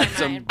 She's Okay, got never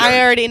some. mind. I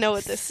already know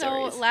what this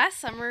story So is. last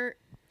summer,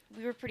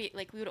 we were pretty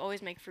we would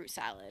always make fruit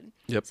salad.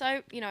 Yep. So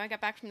I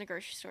got back from the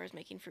grocery store, I was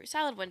making fruit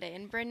salad one day,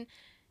 and Brynne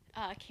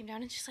came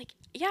down and she's like,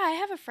 "Yeah, I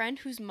have a friend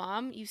whose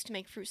mom used to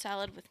make fruit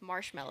salad with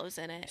marshmallows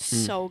in it."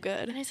 So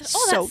good. And I said,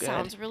 "Oh, so that good.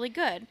 sounds really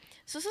good."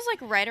 So this was like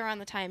right around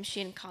the time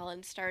she and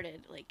Colin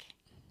started like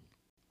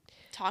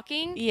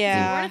talking. 'cause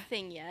Yeah. we weren't a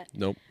thing yet.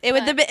 Nope. It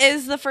was But-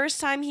 is the first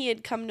time he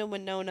had come to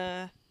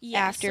Winona Yeah,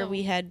 after so-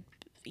 we had,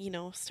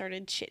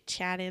 started chit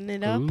chatting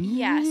it up.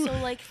 Yeah, so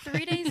like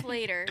 3 days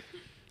later,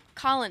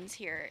 Colin's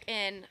here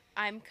and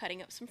I'm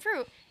cutting up some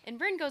fruit. And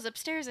Brynne goes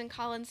upstairs and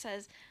Colin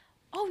says,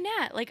 "Oh,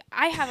 Nat, like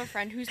I have a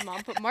friend whose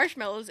mom put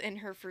marshmallows in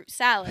her fruit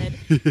salad."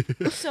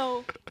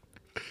 So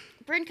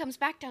Brynne comes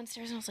back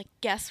downstairs and I was like,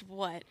 "Guess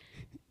what?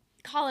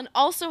 Colin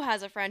also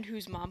has a friend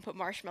whose mom put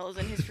marshmallows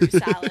in his fruit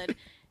salad."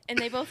 And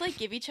they both like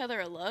give each other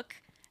a look.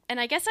 And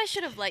I guess I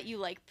should have let you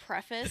like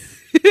preface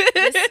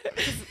this,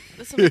 'cause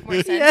this will make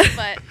more sense. Yeah.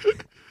 But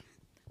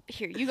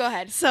here, you go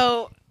ahead.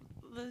 So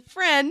the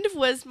friend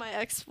was my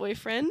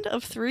ex-boyfriend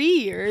of 3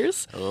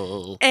 years.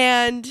 Oh.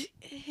 And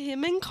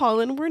him and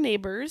Colin were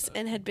neighbors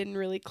and had been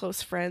really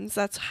close friends.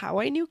 That's how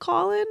I knew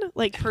Colin,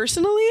 like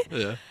personally.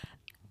 Yeah.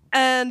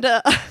 And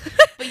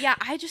But yeah,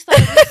 I just thought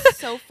it was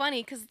so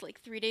funny because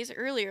like 3 days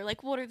earlier,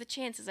 like what are the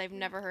chances? I've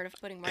never heard of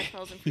putting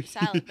marshmallows in fruit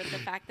salad, but the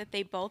fact that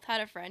they both had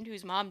a friend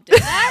whose mom did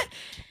that.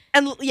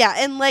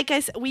 And like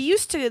I said, we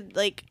used to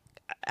like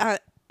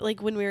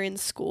when we were in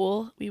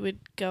school, we would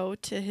go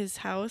to his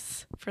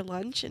house for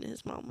lunch, and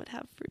his mom would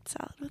have fruit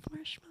salad with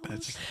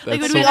marshmallows. Like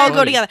when so we all go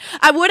funny. together.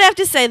 I would have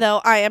to say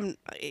though, I am.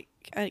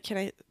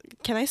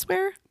 Can I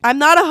swear? I'm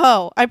not a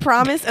hoe. I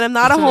promise, and I'm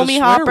not a That's not a homie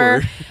swear hopper.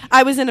 word.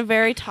 I was in a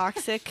very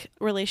toxic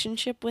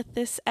relationship with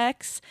this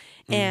ex,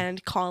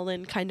 and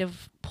Colin kind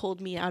of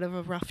pulled me out of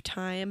a rough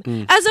time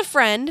as a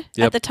friend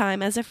Yep. at the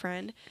time, as a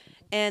friend,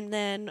 and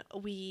then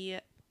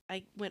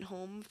I went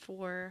home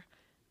for.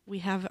 We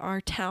have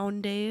our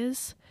town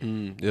days,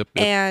 Yep.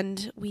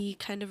 and we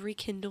kind of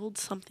rekindled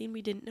something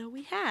we didn't know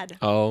we had.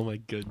 Oh my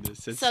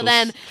goodness. It's So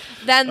then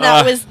that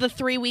Ah. was the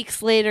 3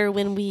 weeks later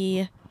when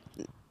we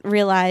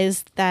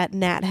realized that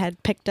Nat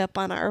had picked up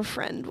on our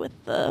friend with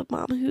the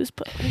mom who's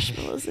put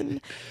marshmallows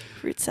in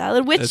fruit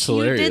salad, which That's you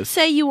did hilarious.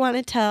 say you want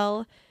to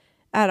tell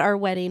at our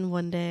wedding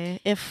one day.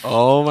 If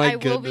Oh my I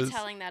will goodness. be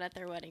telling that at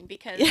their wedding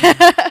because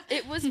Yeah.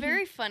 it was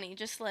very funny.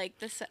 Just like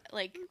this,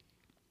 like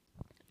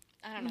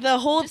I don't know. the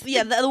whole Just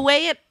the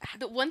way it,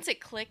 once it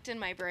clicked in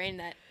my brain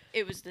that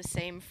it was the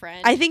same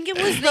friend. I think it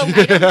was I the don't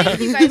think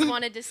you guys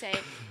wanted to say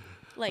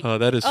like. Oh,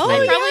 that is Oh,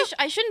 funny. I probably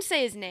I shouldn't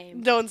say his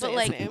name. Don't say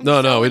but his like, name.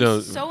 No, we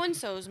don't. So and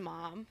so's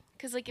mom,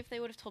 because like if they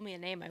would have told me a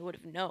name, I would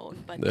have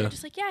known. But Yeah. they're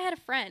just like, yeah, I had a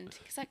friend,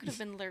 because that could have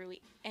been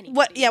literally anybody.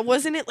 what? Yeah,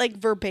 wasn't it like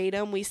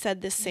verbatim? We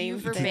said the You same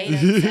thing.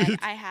 verbatim said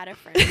I had a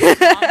friend whose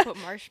mom put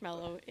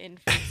marshmallow in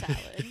fruit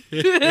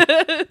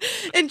salad.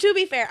 And to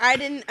be fair, I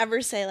didn't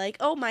ever say like,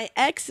 "Oh, my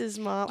ex's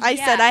mom." I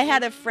said Yeah, I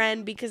had like- a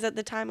friend because at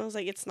the time I was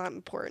like, "It's not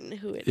important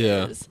who it is."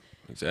 Yeah.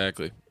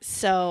 Exactly.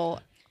 So,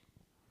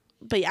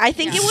 but yeah, I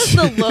think Yeah. it was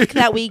the look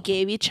that we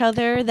gave each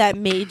other that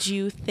made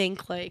you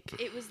think like,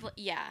 It was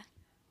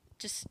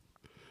just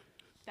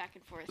back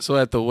and forth. So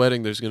at the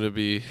wedding, there's gonna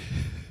be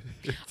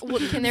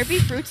Can there be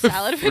fruit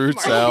salad with Fruit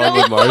marshmallow?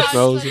 salad with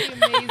marshmallows.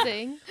 That's like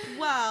amazing.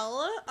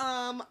 well,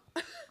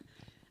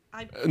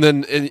 And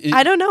then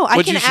I don't know. I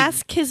what can you should-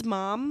 ask his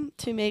mom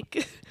to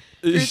make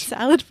fruit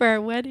salad for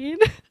our wedding.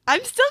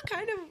 I'm still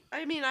kind of.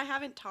 I mean, I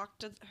haven't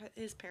talked to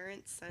his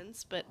parents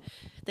since, but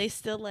they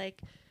still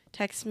like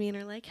text me and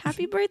are like,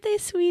 "Happy birthday,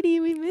 sweetie.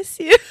 We miss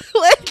you."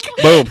 Like,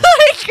 Boom.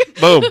 like,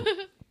 Boom.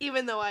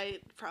 even though I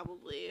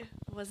probably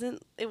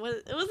wasn't. It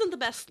wasn't the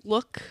best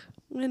look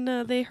when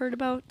they heard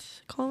about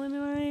Colin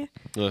and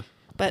I. Uh,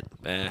 But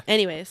nah.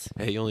 anyways,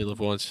 Hey, you only live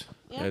once.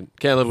 Yeah. And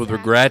can't live with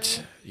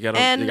regret. You gotta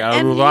and move you on.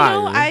 know,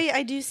 you know?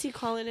 I do see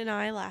Colin and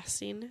I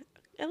lasting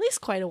at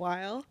least quite a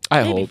while.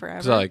 I maybe hope. forever.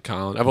 Because I like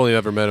Colin. I've only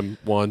ever met him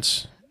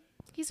once.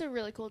 He's a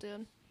really cool dude.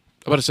 I'm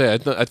about to say,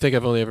 I think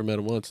I've only ever met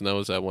him once, and that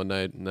was that one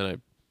night. And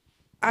then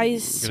I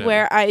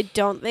swear I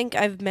don't think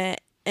I've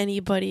met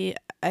anybody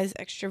as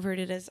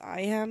extroverted as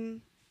I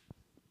am.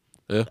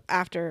 Yeah.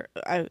 After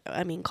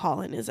I mean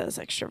Colin is as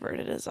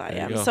extroverted as I There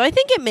you am. go. So I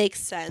think it makes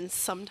sense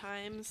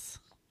sometimes.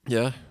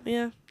 yeah,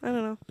 Yeah, I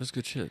don't know. that's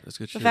good shit. That's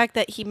good The shit. fact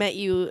that he met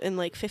you and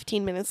like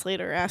 15 minutes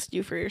later asked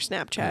you for your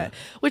Snapchat, Yeah.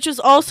 which was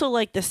also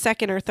like the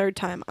second or third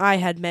time I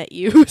had met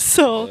you.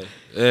 So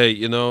Hey,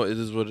 you know, it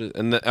is what it is.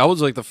 And I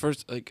was like the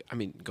first, like, I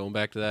mean, going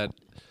back to that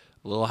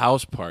little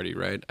house party,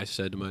 right? I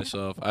said to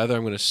myself, either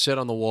I'm going to sit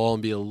on the wall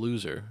and be a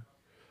loser,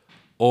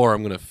 or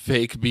I'm going to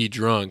fake be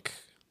drunk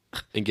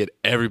and get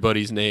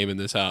everybody's name in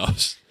this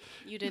house.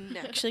 you didn't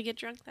actually get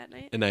drunk that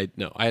night? And I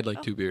had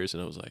like 2 beers,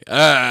 and I was like,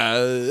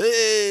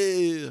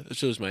 hey. It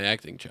shows my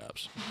acting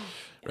chops,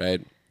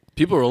 right?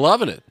 People were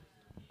loving it.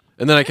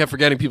 And then I kept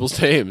forgetting people's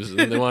names,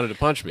 and they wanted to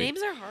punch me.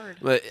 Names are hard.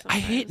 But I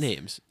hate sometimes.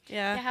 names.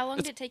 Yeah, Yeah. how long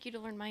did it take you to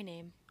learn my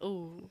name?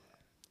 Ooh,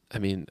 I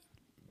mean,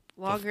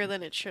 longer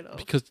than it should have.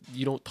 because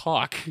you don't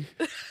talk.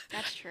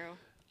 That's true.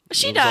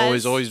 She It does.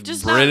 was always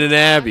just Brynne and not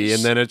Abby, much.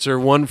 and then it's her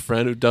one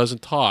friend who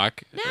doesn't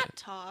talk. Nat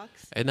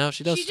talks. And now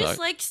she does She talk. just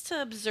likes to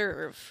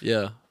observe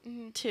Yeah,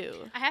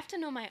 too. I have to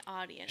know my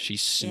audience.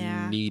 she's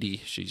Yeah.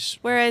 sneaky. She's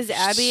Whereas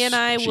Abby and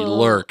I she will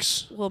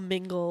lurks. will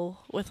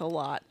mingle with a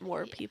lot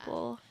more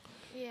people.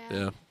 Yeah.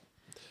 Yeah.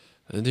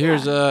 And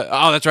here's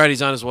oh, that's right.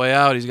 He's on his way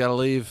out. He's got to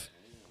leave.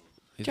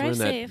 He's Drive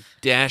wearing safe.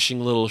 that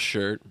dashing little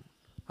shirt.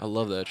 I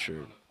love that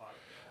shirt.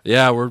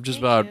 Yeah, we're just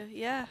about Thank you.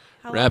 Yeah.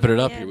 How wrapping long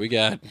it are up we here. in? We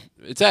got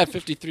it's at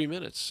 53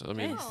 minutes. I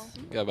mean, Nice.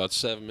 we got about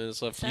 7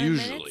 minutes left. 7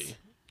 usually, minutes?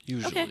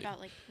 usually About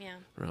like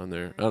around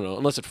there. I don't know,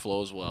 unless it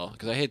flows well,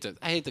 because I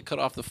hate to cut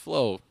off the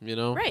flow. You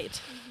know.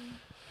 Right.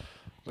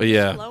 But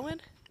yeah, Blowing?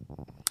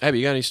 Abby,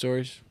 you got any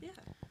stories? Yeah.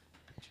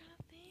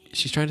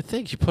 She's trying to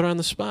think. You put her on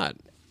the spot.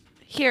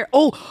 Here.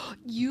 Oh,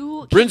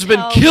 you. Brynne's can been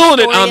tell killing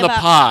it story on the about-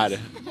 pod.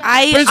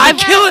 I. Brynne's I've,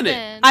 been killing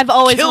it. I've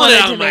always Killing it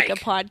wanted on to the make a mic.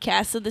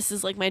 podcast, so this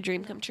is like my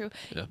dream come true.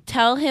 Yeah.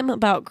 Tell him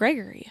about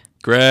Gregory.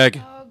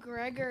 Greg. Oh,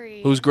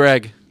 Gregory. Who's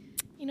Greg?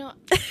 You know,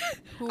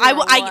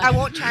 I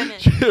won't chime in.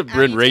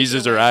 Brynne take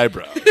raises it her away.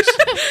 eyebrows.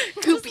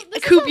 Coop, This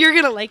is Coop a- you're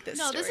gonna like this.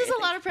 no, story, this is I a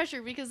think. lot of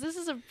pressure because this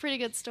is a pretty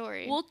good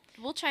story.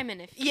 we'll chime in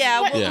if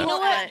Yeah, But well, Yeah. you know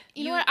what? but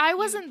You know what? I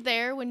wasn't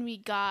there when we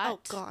got Oh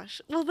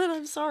gosh. Well then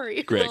I'm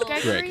sorry. Greg. Well,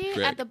 Gregory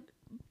Greg. at the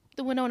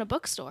the Winona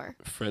bookstore.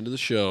 Friend of the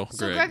show,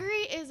 So Greg.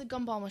 Gregory is a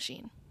gumball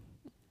machine.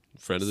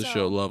 Friend of the So-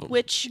 show, love him.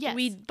 Which Yes.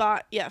 we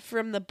bought,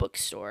 from the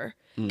bookstore.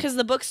 Because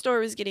the bookstore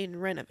was getting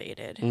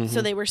renovated. Mhm.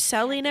 So they were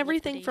selling the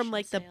everything from, liquidation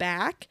like, the sales.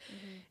 back.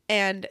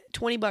 And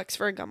 $20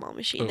 for a gumball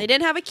machine. Oh. They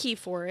didn't have a key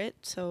for it,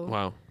 so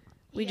Wow.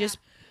 we Yeah. just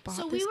bought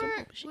So this we gumball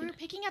were machine.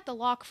 picking at the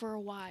lock for a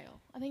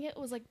while. I think it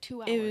was like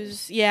 2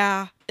 hours.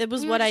 It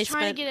was we what were I just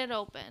trying spent. to get it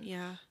open.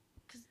 Yeah.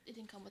 Because it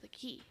didn't come with a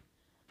key.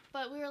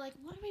 But we were like,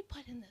 what do we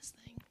put in this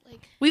thing?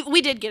 Like,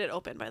 We did get it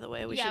open, by the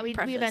way. We yeah, should we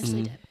preface.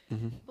 eventually Mhm. did.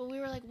 Mhm. But we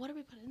were like, what do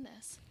we put in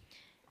this?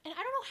 And I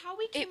don't know how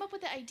we came up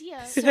with the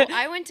idea. So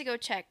I went to go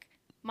check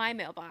my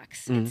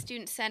mailbox, and Mhm.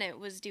 Student Senate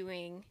was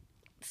doing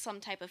some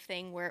type of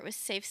thing where it was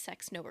safe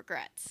sex, no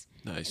regrets.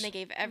 Nice. And they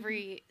gave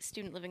every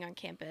student living on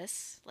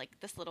campus like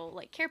this little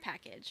like care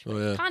package Oh,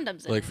 with yeah.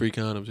 condoms in Like it. free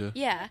condoms, yeah.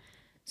 Yeah.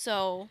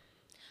 So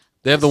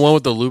They have the one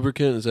with the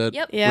lubricant. Is that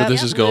Yep. Yeah, where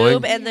this is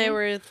lube, going? and they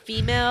were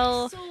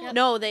female. So-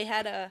 No, they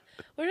had a.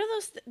 What are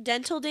those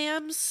dental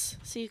dams?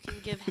 So you can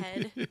give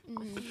head.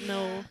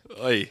 No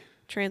Oy.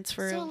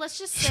 transfer. So of- let's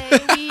just say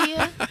we.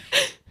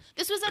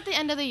 This was at the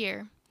end of the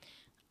year,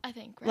 I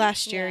think, right?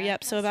 last year, Yeah,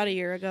 yep. So last about a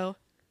year ago,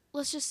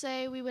 Let's just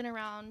say we went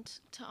around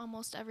to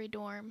almost every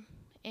dorm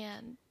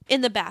and in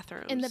the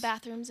bathrooms. in the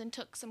bathrooms and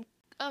took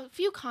a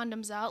few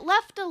condoms out,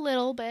 left a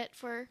little bit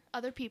for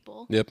other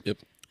people, Yep.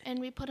 and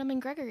we put them in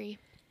Gregory.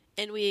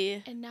 and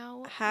we. And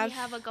now Have- we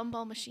have a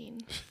gumball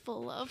machine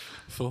full of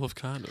Full of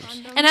condoms.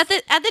 condoms. And at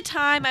the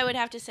time, I would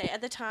have to say, at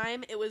the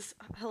time, it was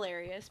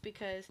hilarious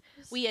because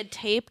we had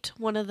taped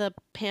one of the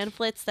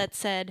pamphlets that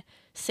said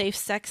 "Safe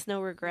sex,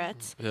 no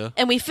regrets," Yeah.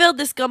 and we filled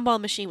this gumball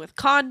machine with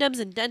condoms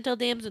and dental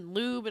dams and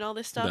lube and all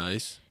this stuff.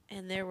 Nice.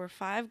 And there were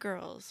 5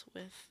 girls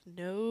with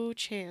no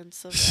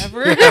chance of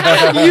ever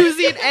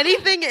using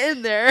anything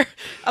in there,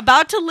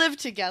 about to live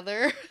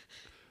together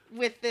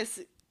with this.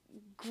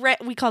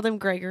 We called him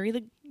Gregory,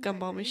 the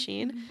gumball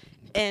machine,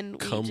 and we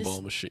Gumball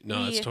just machine. No,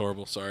 we that's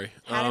horrible. Sorry.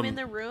 had him in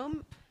the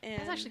room. And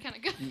That's actually kind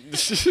of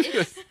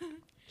good.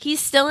 he's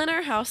still in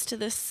our house to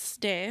this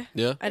day.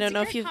 Yeah. I don't it's know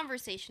a if great you.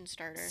 conversation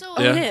starter. So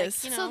Oh, Yeah. it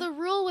is. You know. So the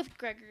rule with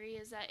Gregory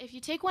is that if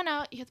you take one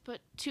out, you have to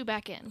put 2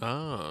 back in.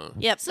 Ah.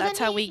 Yep, So that's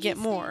then how he- we he get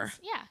stays- more.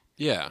 Yeah,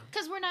 Yeah.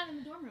 because we're not in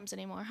the dorm rooms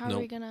anymore. How are Nope.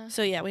 we gonna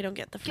So yeah, we don't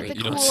get the get free. the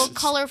You don't cool, s-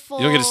 colorful?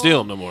 You don't get to steal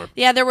them no more.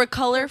 Yeah, there were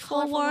colorful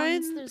Colorful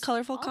ones, ones, there's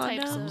colorful all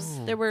types of- condoms.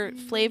 Oh. There were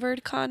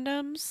flavored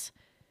condoms.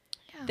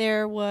 Yeah.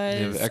 There was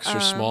You have extra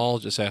small,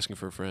 just asking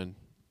for a friend.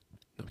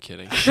 No, I'm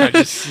kidding.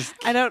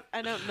 I don't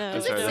know.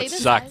 Does it Sorry, say that the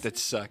sucked. size? That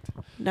sucked.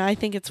 No, I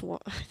think it's one.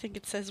 I think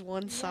it says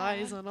one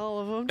size Yeah. on all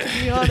of them. To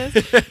be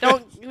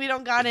honest, we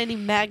don't got any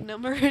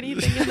Magnum or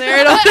anything in there.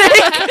 I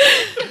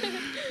don't think.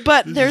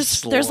 But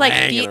there's like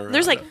Slanging around.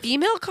 there's like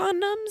female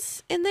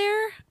condoms in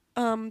there.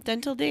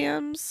 Dental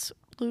dams,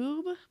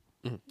 lube.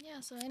 Yeah,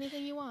 so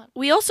anything you want.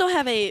 We also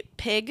have a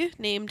pig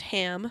named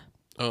Ham.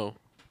 Oh.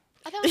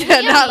 I thought Yeah, We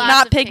have not- lots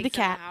not of Pig the pigs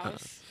in cat.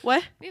 house.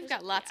 What? We've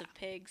got lots of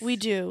pigs. We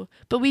do,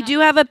 but we do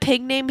have a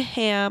pig named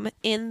Ham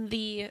in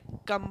the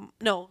gum.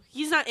 No,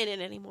 he's not in it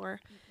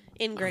anymore.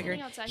 In Gregory,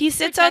 Sitting outside. he He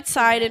sits protects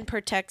outside it. and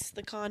protects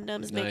the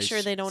condoms. Make sure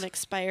Nice. they don't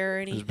expire or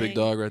anything. There's a big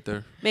dog right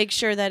there. Make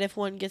sure that if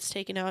one gets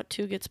taken out,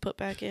 2 gets put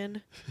back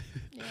in.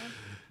 Yeah.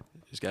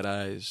 He's got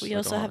eyes. We like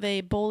also have hawk.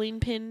 a bowling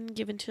pin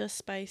given to us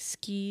by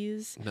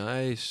Skis,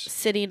 Nice.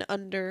 sitting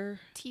under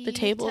T, the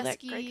table that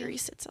Teskey, Gregory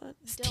sits on.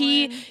 Dylan.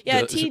 T,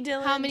 yeah, Dylan- T.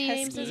 Dylan. How many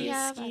names does he Teskey,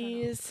 have? I don't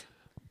know. Skis.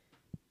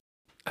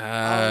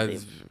 Uh,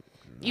 of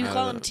You I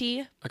call don't him know.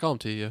 T. I call him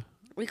T. Yeah.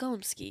 We call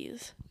him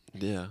Skis.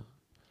 Yeah.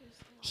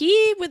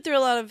 He went through a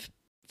lot of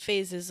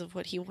phases of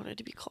what he wanted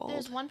to be called.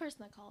 There's one person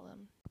that called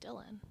him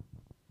Dylan.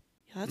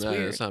 Yeah, that's No,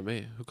 weird. That's not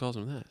me. Who calls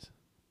him that?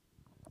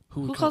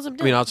 Who would calls him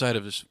I mean, Dylan? outside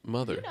of his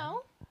mother, You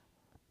know?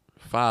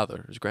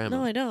 father, his grandma.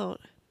 No, I don't.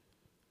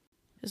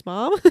 His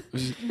mom?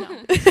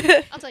 No.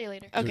 I'll tell you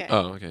later. Okay.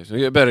 Oh, okay. So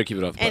you better keep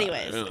it off. the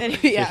Anyways, pot. anyway,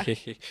 yeah.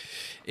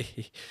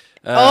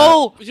 You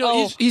know, oh,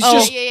 he's oh.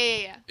 just.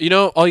 Yeah. You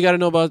know, all you got to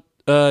know about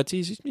T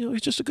is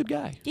he's just a good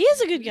guy. He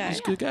is a good guy. He's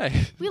a good guy.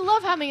 We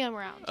love having him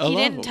around. I He love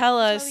didn't him. tell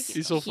That's us why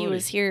He's so he funny.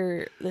 was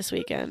here this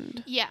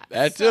weekend. Yeah.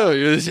 That so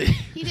too.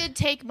 He did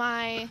take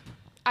my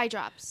eye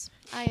drops.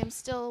 I am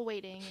still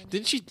waiting.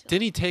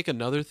 Didn't he take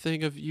another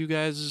thing of you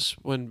guys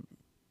when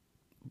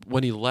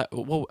he left?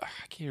 Well, I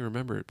can't even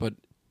remember it, but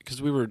because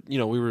we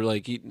were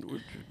like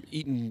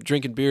eating,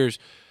 drinking beers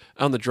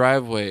on the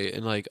driveway,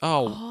 and like,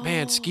 oh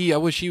man, Ski, I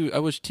wish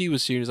T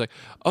was here. And he's like,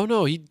 oh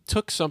no, he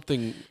took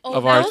something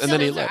of ours, and then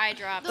he those are left. eye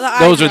drops.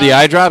 Those are the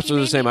eye drops. He Or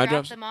the made same me eye drop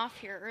drops. them off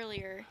here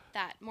earlier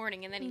that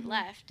morning, and then he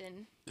left.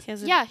 And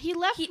Yeah, he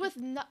left with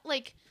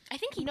like. I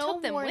think he No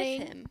took them warning.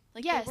 with him.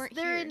 Like Yes, they weren't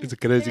they're here. in. He's a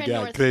crazy they're in guy,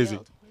 Northfield. crazy.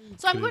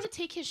 So I'm Crazy. going to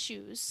take his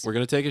shoes. We're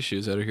gonna take his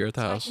shoes that are here at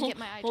the so I house. can get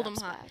my eye Hold 'em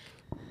drops hot. back.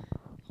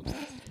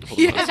 Hold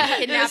on a second.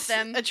 Kidnap There's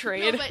them. A No,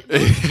 trade. but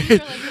those shoes are, like,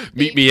 the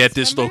Meet me bigs, at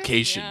this remember?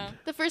 location. Yeah.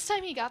 The first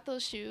time he got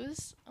those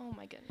shoes, oh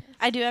my goodness.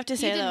 I do have to He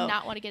say did though,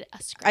 not want to get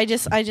a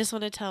scratch. I just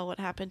want to tell what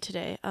happened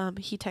today.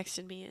 He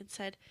texted me and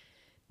said,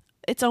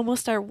 it's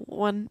almost our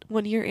one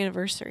year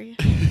anniversary.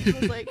 I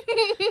was like,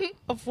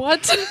 of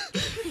what?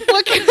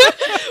 What could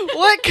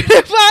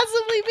it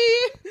possibly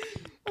be?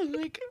 I'm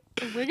like,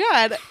 oh my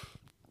God.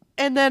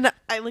 And then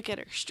I look at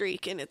her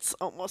streak, and it's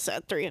almost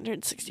at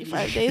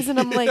 365 days, and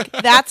I'm like,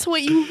 that's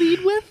what you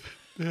lead with?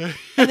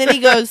 And then he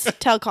goes,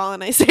 tell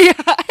Colin I say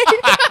hi.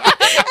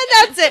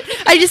 And that's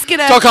it. I just get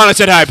a... Tell Colin I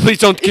said hi. Please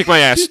don't kick my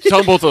ass. Tell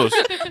him both those.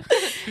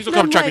 Please don't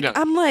come track me down.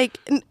 I'm like,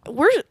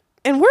 we're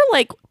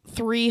like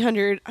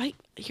 300...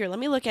 Here, let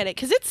me look at it,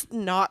 because it's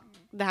not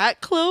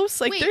that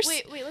close. Like, there's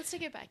wait, let's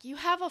take it back. You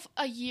have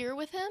a year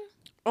with him?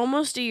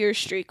 almost a year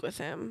streak with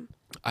him.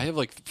 I have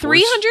like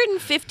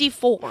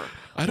 354.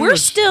 We're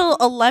still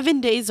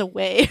 11 days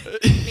away.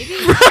 Maybe he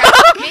forgot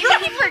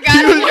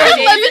how many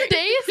 11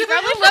 days? He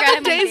probably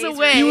 11 days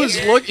away.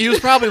 He was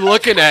probably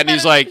looking at it, and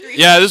he's like,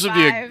 yeah, this would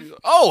be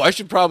I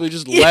should probably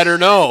just let her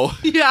know.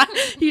 Yeah,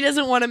 he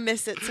doesn't want to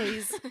miss it, so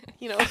he's,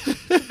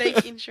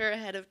 making sure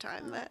ahead of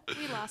time that.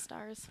 We lost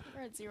ours.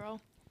 We're at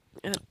 0.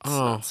 It's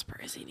not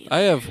surprising either. I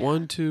have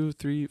 1, 2,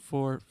 3,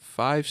 4,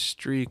 5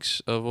 streaks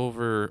of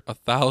over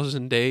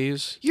 1,000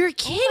 days. You're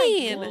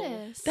kidding. Oh my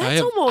goodness.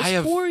 That's almost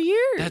 4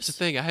 years. That's the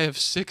thing. I have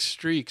 6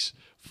 streaks.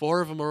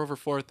 4 of them are over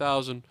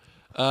 4,000.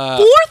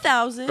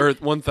 4,000? Or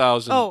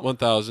 1,000. Oh.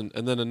 1,000.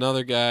 And then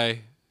another guy.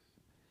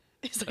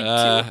 It's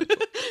like 2.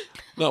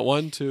 Not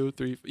 1, 2,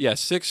 3. Yeah,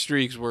 6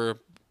 streaks where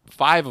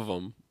 5 of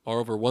them are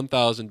over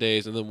 1,000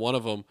 days. And then one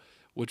of them,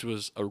 which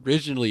was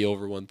originally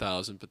over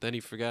 1,000, but then he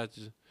forgot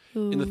to.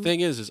 And the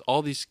thing is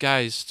all these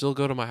guys still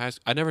go to my high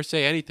school. I never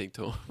say anything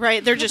to them.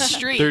 Right, they're just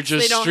streaks. They're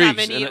just they don't streaks. Have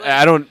any, and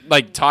I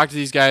don't talk to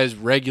these guys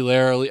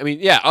regularly. I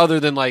mean, yeah,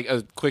 other than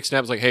a quick snap.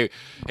 It's like, hey,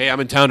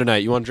 I'm in town tonight.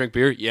 You want to drink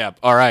beer? Yeah.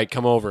 All right,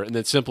 come over. And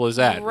it's simple as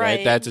that,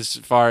 right? That's as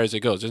far as it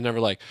goes. There's never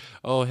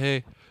oh,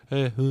 hey,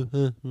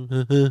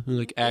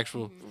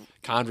 actual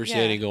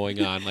conversating going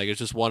on. It's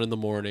just 1 in the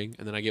morning,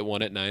 and then I get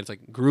 1 at 9. It's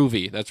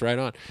groovy. That's right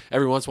on.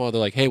 Every once in a while,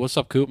 they're like, hey, what's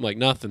up, Coop? I'm like,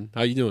 nothing.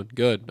 How you doing?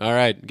 Good. All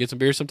right. Get some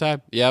beer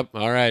sometime? Yep.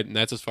 All right. And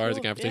that's as far as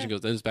the conversation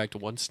goes. Then it's back to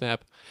 1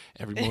 snap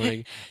every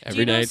morning,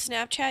 every night. Do you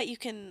know Snapchat, you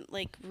can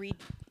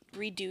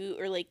redo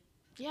or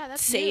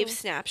that's save new.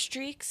 snap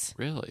streaks?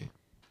 Really?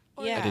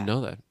 Yeah. I didn't know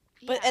that.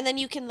 But and then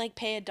you can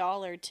pay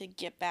 $1 to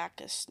get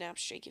back a snap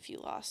streak if you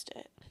lost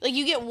it.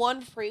 You get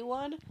 1 free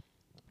one.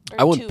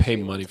 I wouldn't pay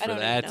money for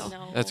that.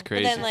 No. That's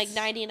crazy. But then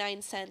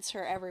 99 cents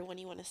for every one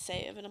you want to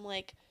save, and I'm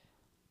like,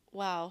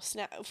 wow.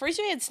 First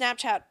we had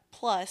Snapchat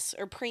Plus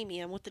or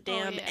Premium with the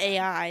damn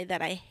AI that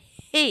I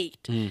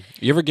hate. You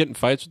ever get in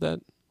fights with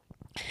that?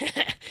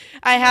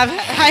 I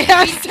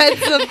have said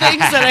some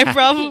things that I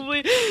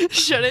probably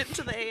shouldn't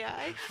to the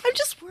AI. I'm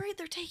just worried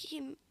they're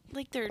taking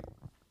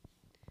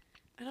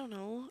I don't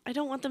know. I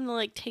don't want them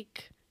to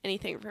take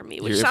anything from me,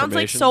 which sounds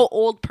like so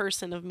old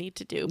person of me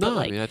to do. No,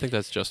 but I mean I think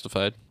that's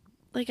justified.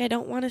 I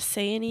don't want to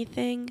say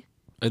anything.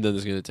 And then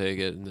it's gonna take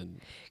it, and then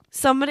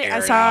somebody I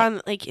saw on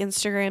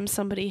Instagram,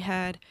 somebody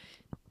had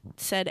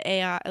said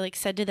AI,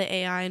 said to the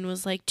AI and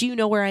was like, "Do you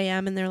know where I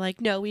am?" And they're like,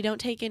 "No, we don't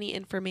take any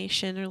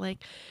information," or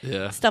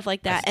stuff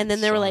like that. And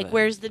then they were like,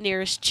 "Where's the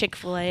nearest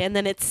Chick-fil-A?" And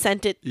then it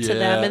sent it to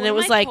them, and it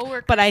was like,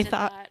 "But I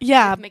thought,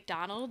 with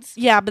McDonald's."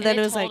 Yeah, but then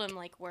it was told him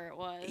where it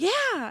was.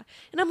 Yeah,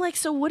 and I'm like,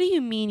 so what do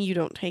you mean you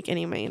don't take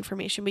any of my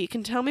information, but you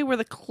can tell me where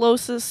the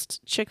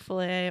closest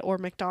Chick-fil-A or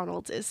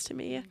McDonald's is to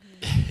me?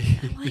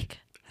 Mm-hmm. I'm like,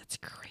 that's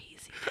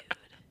crazy,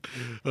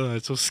 dude. Oh,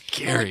 that's so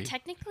scary.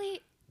 Technically,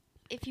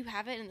 if you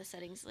have it in the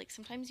settings,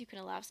 sometimes you can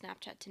allow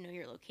Snapchat to know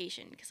your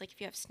location because if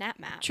you have Snap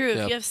Maps. True,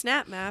 if you have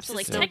Snap Maps, so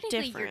it's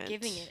technically different. you're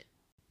giving it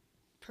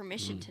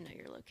permission to know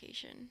your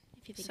location.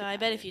 If you think so I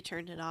bet if you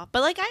turned it off,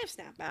 but I have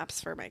Snap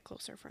Maps for my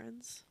closer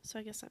friends, so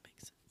I guess that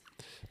makes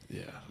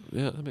sense.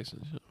 Yeah, that makes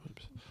sense.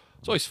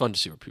 It's always fun to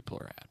see where people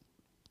are at.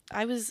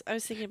 I was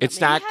thinking about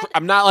it's not.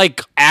 I'm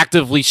not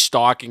actively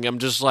stalking. I'm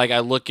just I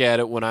look at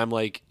it when I'm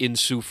in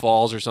Sioux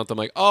Falls or something. I'm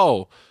like,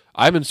 oh,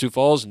 I'm in Sioux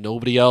Falls.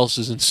 Nobody else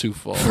is in Sioux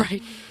Falls.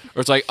 Right.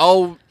 Or it's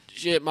oh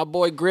shit, my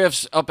boy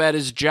Griff's up at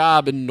his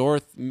job in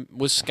North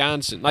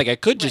Wisconsin. I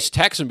could just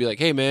text him and be like,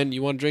 hey man,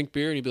 you want to drink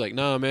beer? And he'd be like,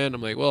 nah man.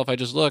 I'm like, well, if I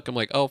just look, I'm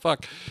like, oh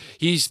fuck,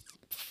 he's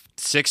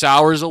 6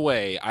 hours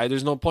away.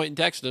 There's no point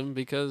in texting him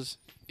because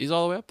he's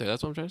all the way up there.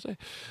 That's what I'm trying to say.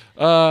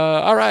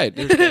 All right,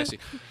 there's Casey.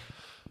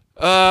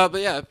 But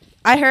yeah.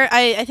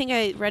 I think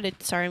I read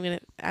it. Sorry, I'm gonna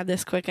add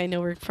this quick. I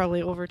know we're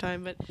probably over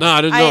time, but no,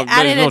 I didn't know.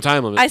 There's no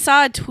time limit. I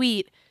saw a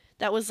tweet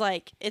that was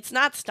it's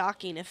not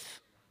stalking if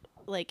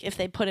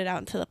they put it out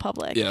into the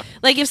public. Yeah.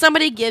 If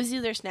somebody gives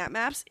you their Snap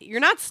Maps, you're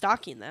not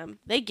stalking them.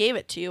 They gave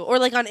it to you. Or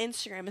on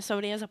Instagram, if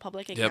somebody has a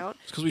public account,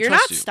 you're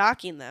not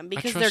stalking them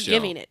because they're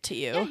giving it to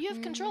you. Yeah, you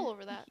have control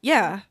over that.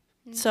 Yeah.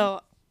 Mm-hmm.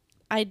 So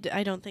I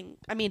don't think.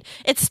 I mean,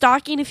 it's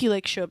stalking if you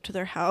show up to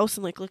their house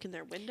and look in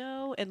their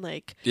window and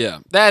Yeah,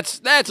 that's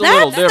a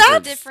little different.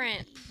 That's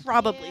different.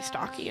 Probably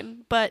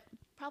stalking, but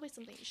probably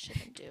something you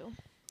shouldn't do.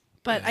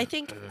 But I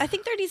think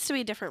there needs to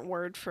be a different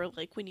word for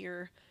when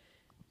you're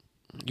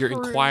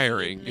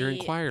inquiring. You're the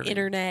inquiring.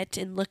 Internet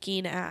and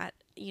looking at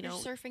You're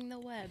surfing the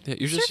web. Yeah,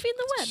 you're just surfing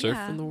the web.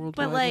 surfing the world.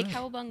 But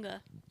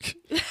Cowabunga.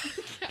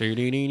 I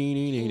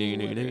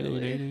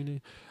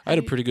had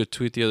a pretty good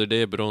tweet the other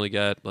day, but only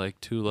got like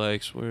 2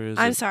 likes. Where is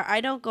I'm it? sorry,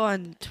 I don't go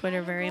on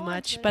Twitter very go on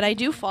much, Twitter. but I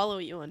do follow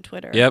you on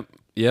Twitter.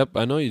 Yep.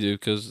 I know you do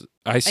because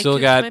I I still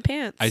cooped got. my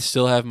pants. I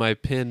still have my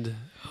pinned.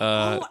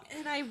 oh,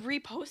 and I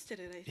reposted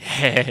it.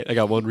 I think. I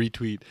got 1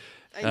 retweet.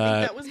 I think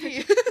that was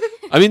me.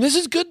 I mean, this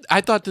is good.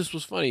 I thought this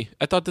was funny.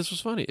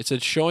 It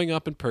said showing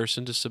up in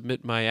person to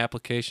submit my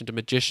application to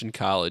Magician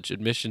College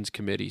admissions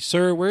committee.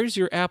 Sir, where's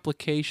your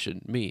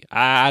application? Me.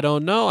 I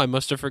don't know. I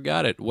must have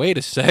forgot it. Wait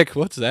a sec.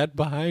 What's that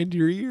behind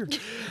your ear?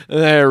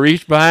 And I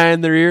reached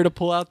behind their ear to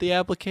pull out the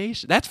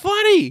application. That's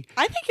funny.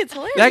 I think it's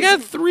hilarious. I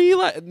got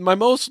 3. My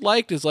most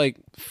liked is like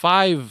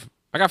 5.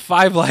 I got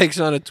 5 likes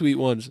on a tweet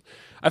once.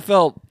 I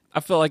felt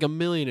like a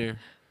millionaire.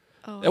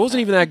 Oh, It wasn't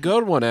even that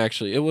good one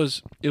actually. It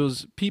was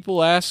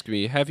people ask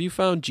me, "Have you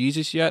found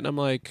Jesus yet?" And I'm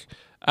like,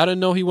 "I didn't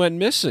know he went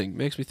missing."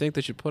 Makes me think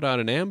they should put out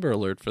an Amber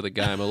Alert for the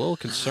guy. I'm a little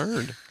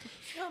concerned.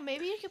 No,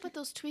 maybe you could put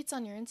those tweets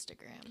on your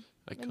Instagram.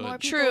 I Then more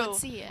could. people True. would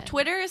see it.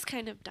 Twitter is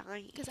kind of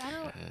dying. Because I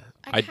don't. I-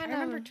 I I kind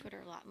remember of.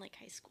 Twitter a lot in like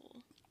high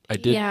school. I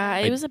did. Yeah,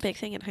 it I- was a big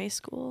thing in high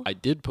school. I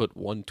did put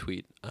 1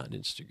 tweet on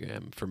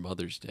Instagram for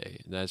Mother's Day,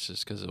 and that's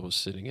just because it was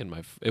sitting in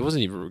my. It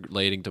wasn't even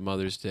relating to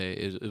Mother's Day.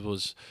 It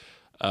was,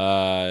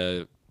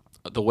 "The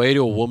Way to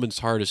a Woman's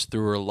Heart is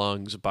Through Her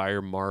Lungs" by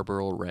her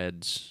Marlboro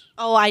Reds.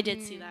 Oh, I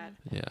did see that.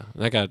 Yeah,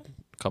 and I got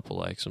a couple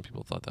likes. Some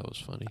people thought that was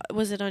funny.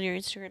 Was it on your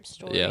Instagram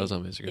story? Yeah, it was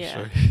on my Instagram Yeah.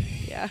 story.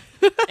 Yeah.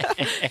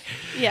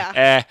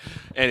 Yeah.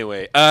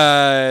 Anyway,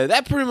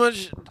 that pretty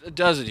much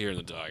does it here in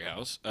the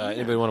doghouse.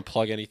 Anybody want to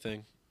plug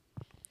anything?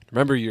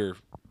 Remember your,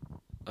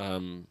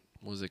 what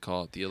was it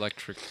called? The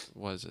electric,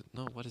 what is it?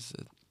 No, what is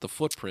it? The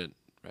footprint,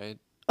 right?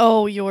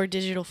 Oh, your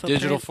digital footprint.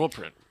 Digital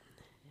footprint.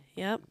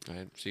 Yep.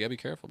 Right? So you got to be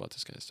careful about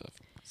this kind of stuff.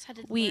 Just had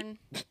to We- learn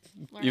Even a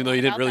though lot you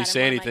didn't about really that in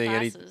say one of my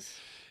anything, classes.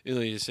 You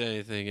know, you say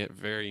anything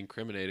very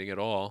incriminating at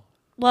all.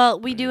 Well,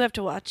 we do have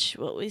to watch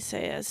what we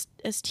say as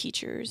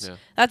teachers. Yeah.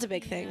 That's a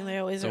big thing. They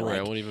always Don't are worry, I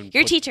like, won't even.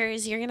 your put-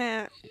 teachers, your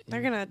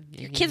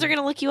kids are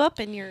gonna look you up,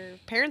 and your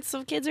parents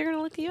of kids are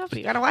gonna look you up.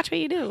 You gotta watch what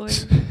you do.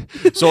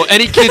 So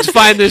any kids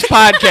find this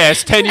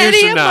podcast 10 years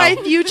Any from of now. my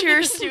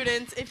future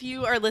students, if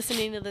you are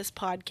listening to this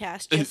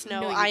podcast, just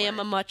know No, you I am a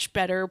weren't. much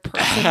better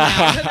person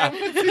now.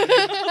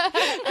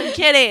 I'm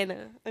kidding.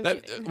 I'm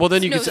That- kidding. well,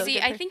 then you No, could. see,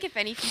 I think if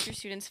any future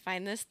students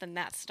find this, then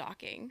that's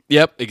stalking.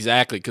 Yep,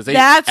 exactly. Because they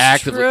That's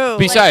actively. true.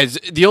 Besides,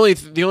 the only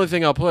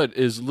thing I'll put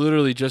is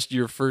literally just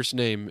your first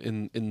name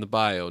in the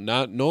bio.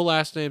 No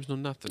last names, no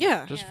nothing.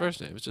 Yeah. Just Yeah.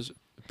 first name. It's just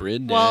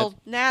Brynne. Well,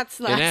 Nat's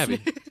and last Abby.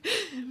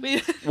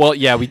 name. Well,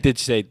 yeah, we did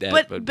say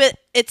that, but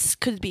it's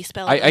could be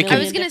spelled. I a can- million I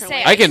was gonna different say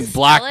ways. I can spell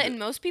block it, and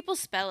most people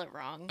spell it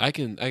wrong. I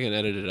can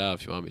edit it out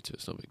if you want me to.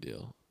 It's no big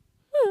deal.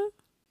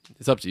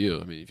 It's up to you.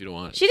 I mean, if you don't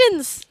want it. She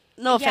didn't.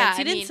 No Yeah, offense. I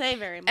you didn't mean, say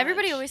very much.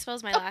 Everybody always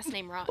spells my last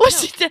name wrong. Well, No.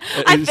 she did.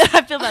 It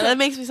I feel bad. That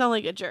makes me sound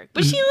like a jerk.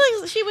 But she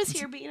was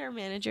here being our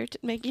manager,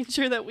 making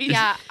sure that we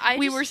Yeah,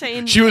 we just- were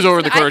saying She was over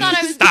in the I corner. thought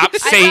I Just, was- stop I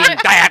saying thought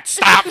it- that.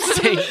 Stop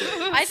saying.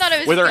 I thought it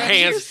was With her good.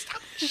 hands.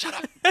 Stop. Shut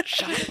up.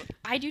 Shut up.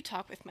 I do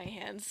talk with my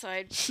hands, so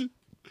I.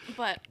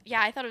 But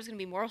yeah, I thought it was gonna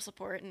be moral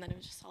support, and then it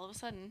was just all of a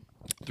sudden.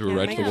 Through a yeah,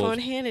 red microphone wolf.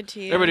 handed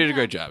to you. Everybody did a Yeah.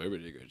 great job.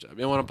 Everybody did a great job.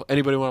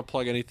 Anybody want to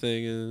plug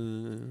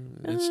anything?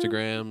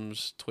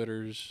 Instagrams,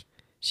 Twitters.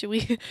 Should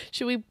we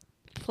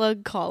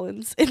plug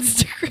Colin's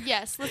Instagram?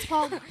 Yes, let's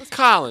call.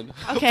 Colin.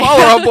 Okay.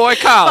 Follow our boy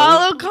Colin.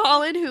 Follow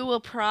Colin, who will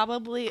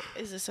probably.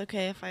 Is this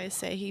okay if I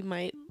say he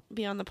might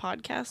be on the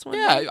podcast one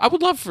Yeah, day? I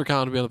would love for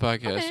Colin to be on the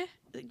podcast.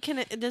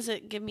 Okay. Does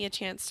it give me a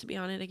chance to be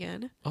on it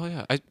again? Oh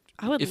yeah. I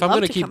would. If love I'm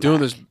gonna to keep come doing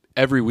back. this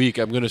every week,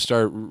 I'm gonna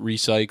start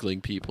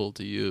recycling people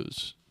to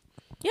use.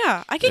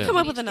 Yeah, I can Yeah. come We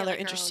up need with to get, another like, our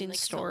own, interesting like,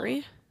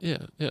 story. Yeah.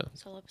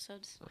 Solo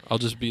episodes. I'll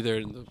just be there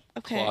in the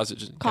Okay. closet.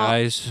 Just, Col-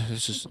 guys,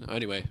 it's just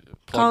anyway.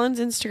 plug- Colin's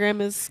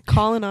Instagram is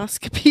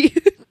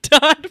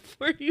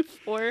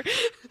colonoscopy.44.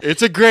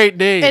 It's a great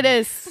name. It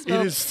is.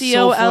 is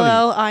so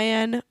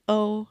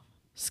COLLINO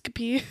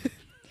scopy.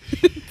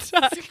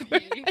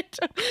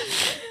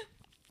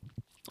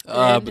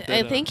 And but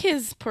I then, think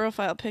his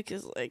profile pic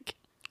is like,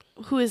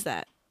 who is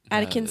that?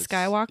 Anakin it's-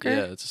 Skywalker?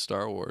 Yeah, it's a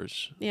Star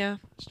Wars. Yeah.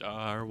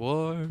 Star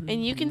Wars.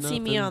 And you can see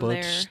me nothing on but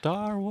there,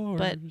 Star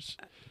Wars.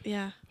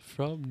 Yeah.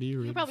 From near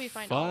You'll and probably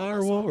find all of far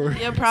us on wars.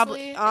 there. You'll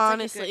probably, Honestly, it's like a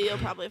honestly, good you'll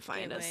probably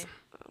find us. gateway.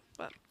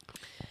 But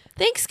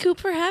thanks, Coop,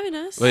 for having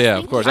us. Well, yeah, of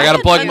Thank course. you. I gotta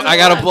had plug. tons of I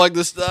gotta fun. plug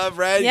the stuff,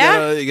 right?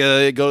 Yeah. You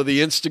gotta go to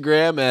the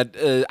Instagram at.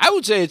 I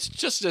would say it's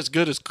just as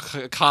good as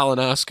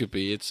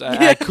colonoscopy. It's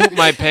I coop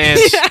my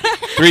pants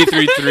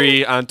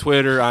 333 on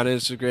Twitter, on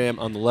Instagram,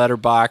 on the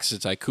letterbox.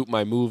 It's I coop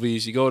my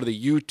movies. You go to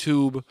the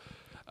YouTube.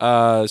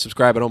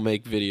 Subscribe. I don't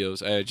make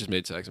videos. I just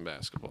made sex and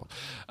basketball.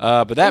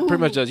 But that pretty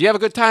much does. You have a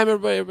good time,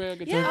 everybody. Everybody have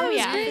a good time. Yeah, Oh, it was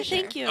yeah, great. for sure.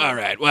 Thank you. All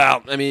right.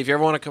 Well, I mean, if you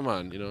ever want to come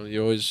on,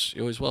 you're always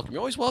welcome.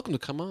 You're always welcome to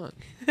come on.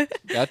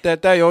 Got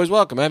that? You're always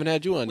welcome. I haven't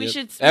had you on We yet.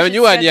 should- we haven't should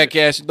you on yet,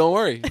 schedule- Cash? Don't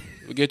worry.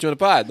 We'll get you in the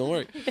pod. Don't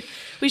worry.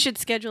 We should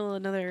schedule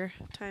another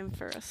time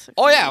for us.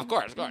 Oh yeah, of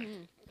course.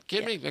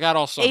 Kidding me? I got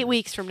all summer. 8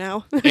 weeks from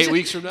now. 8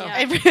 weeks from now?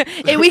 Yeah.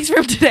 8 weeks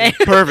from today.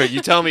 Perfect. You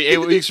tell me 8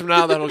 weeks from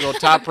now, that'll go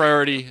top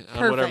priority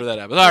on whatever Perfect. that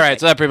happens. All right,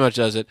 so that pretty much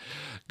does it.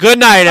 Good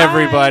night, Bye.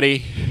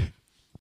 everybody.